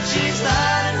 well, she's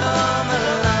lying home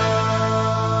alone.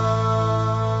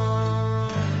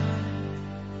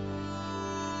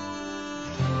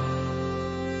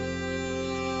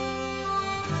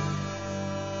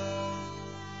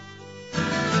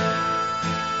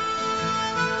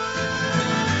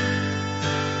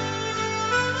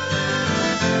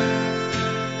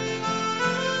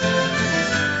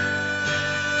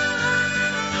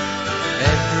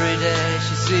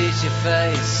 She sees your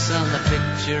face on the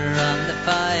picture on the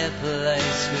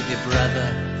fireplace with your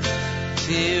brother.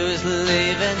 She was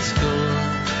leaving school.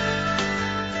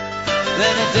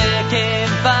 Then a day came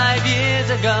 5 years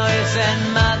ago. You said,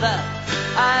 Mother,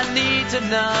 I need to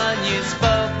know. And you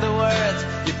spoke the words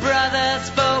your brother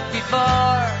spoke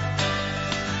before.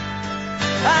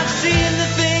 I've seen the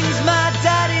things my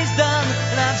daddy's done,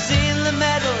 and I've seen the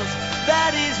medals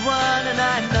that he's won, and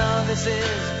I know this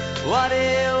is what he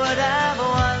would have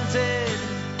wanted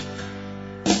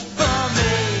for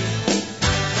me.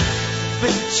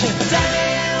 But your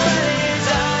daddy, well, he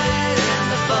died in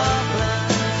the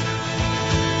Falklands,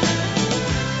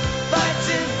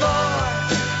 fighting for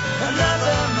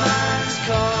another man's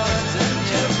cause. And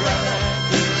your brother,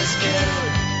 he was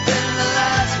killed in the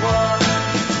last war.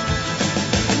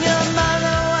 And your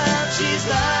mother, well, she's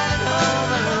lying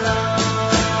home alone.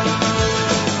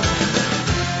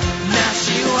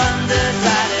 Wonders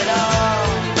at it all.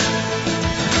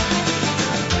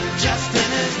 Just in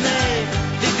his name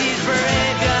did these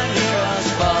brave young heroes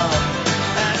fall.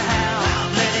 And how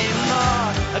many more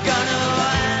are gonna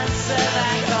answer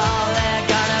that call? They're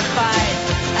gonna fight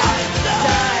and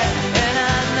die in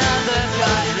another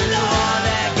godless war.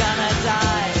 They're gonna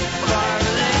die for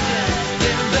religion,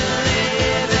 didn't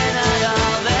believe in at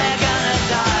all. They're gonna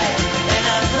die in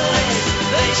a place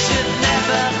they should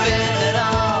never been at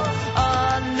all.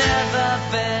 Never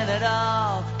been at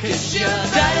all, 'cause you're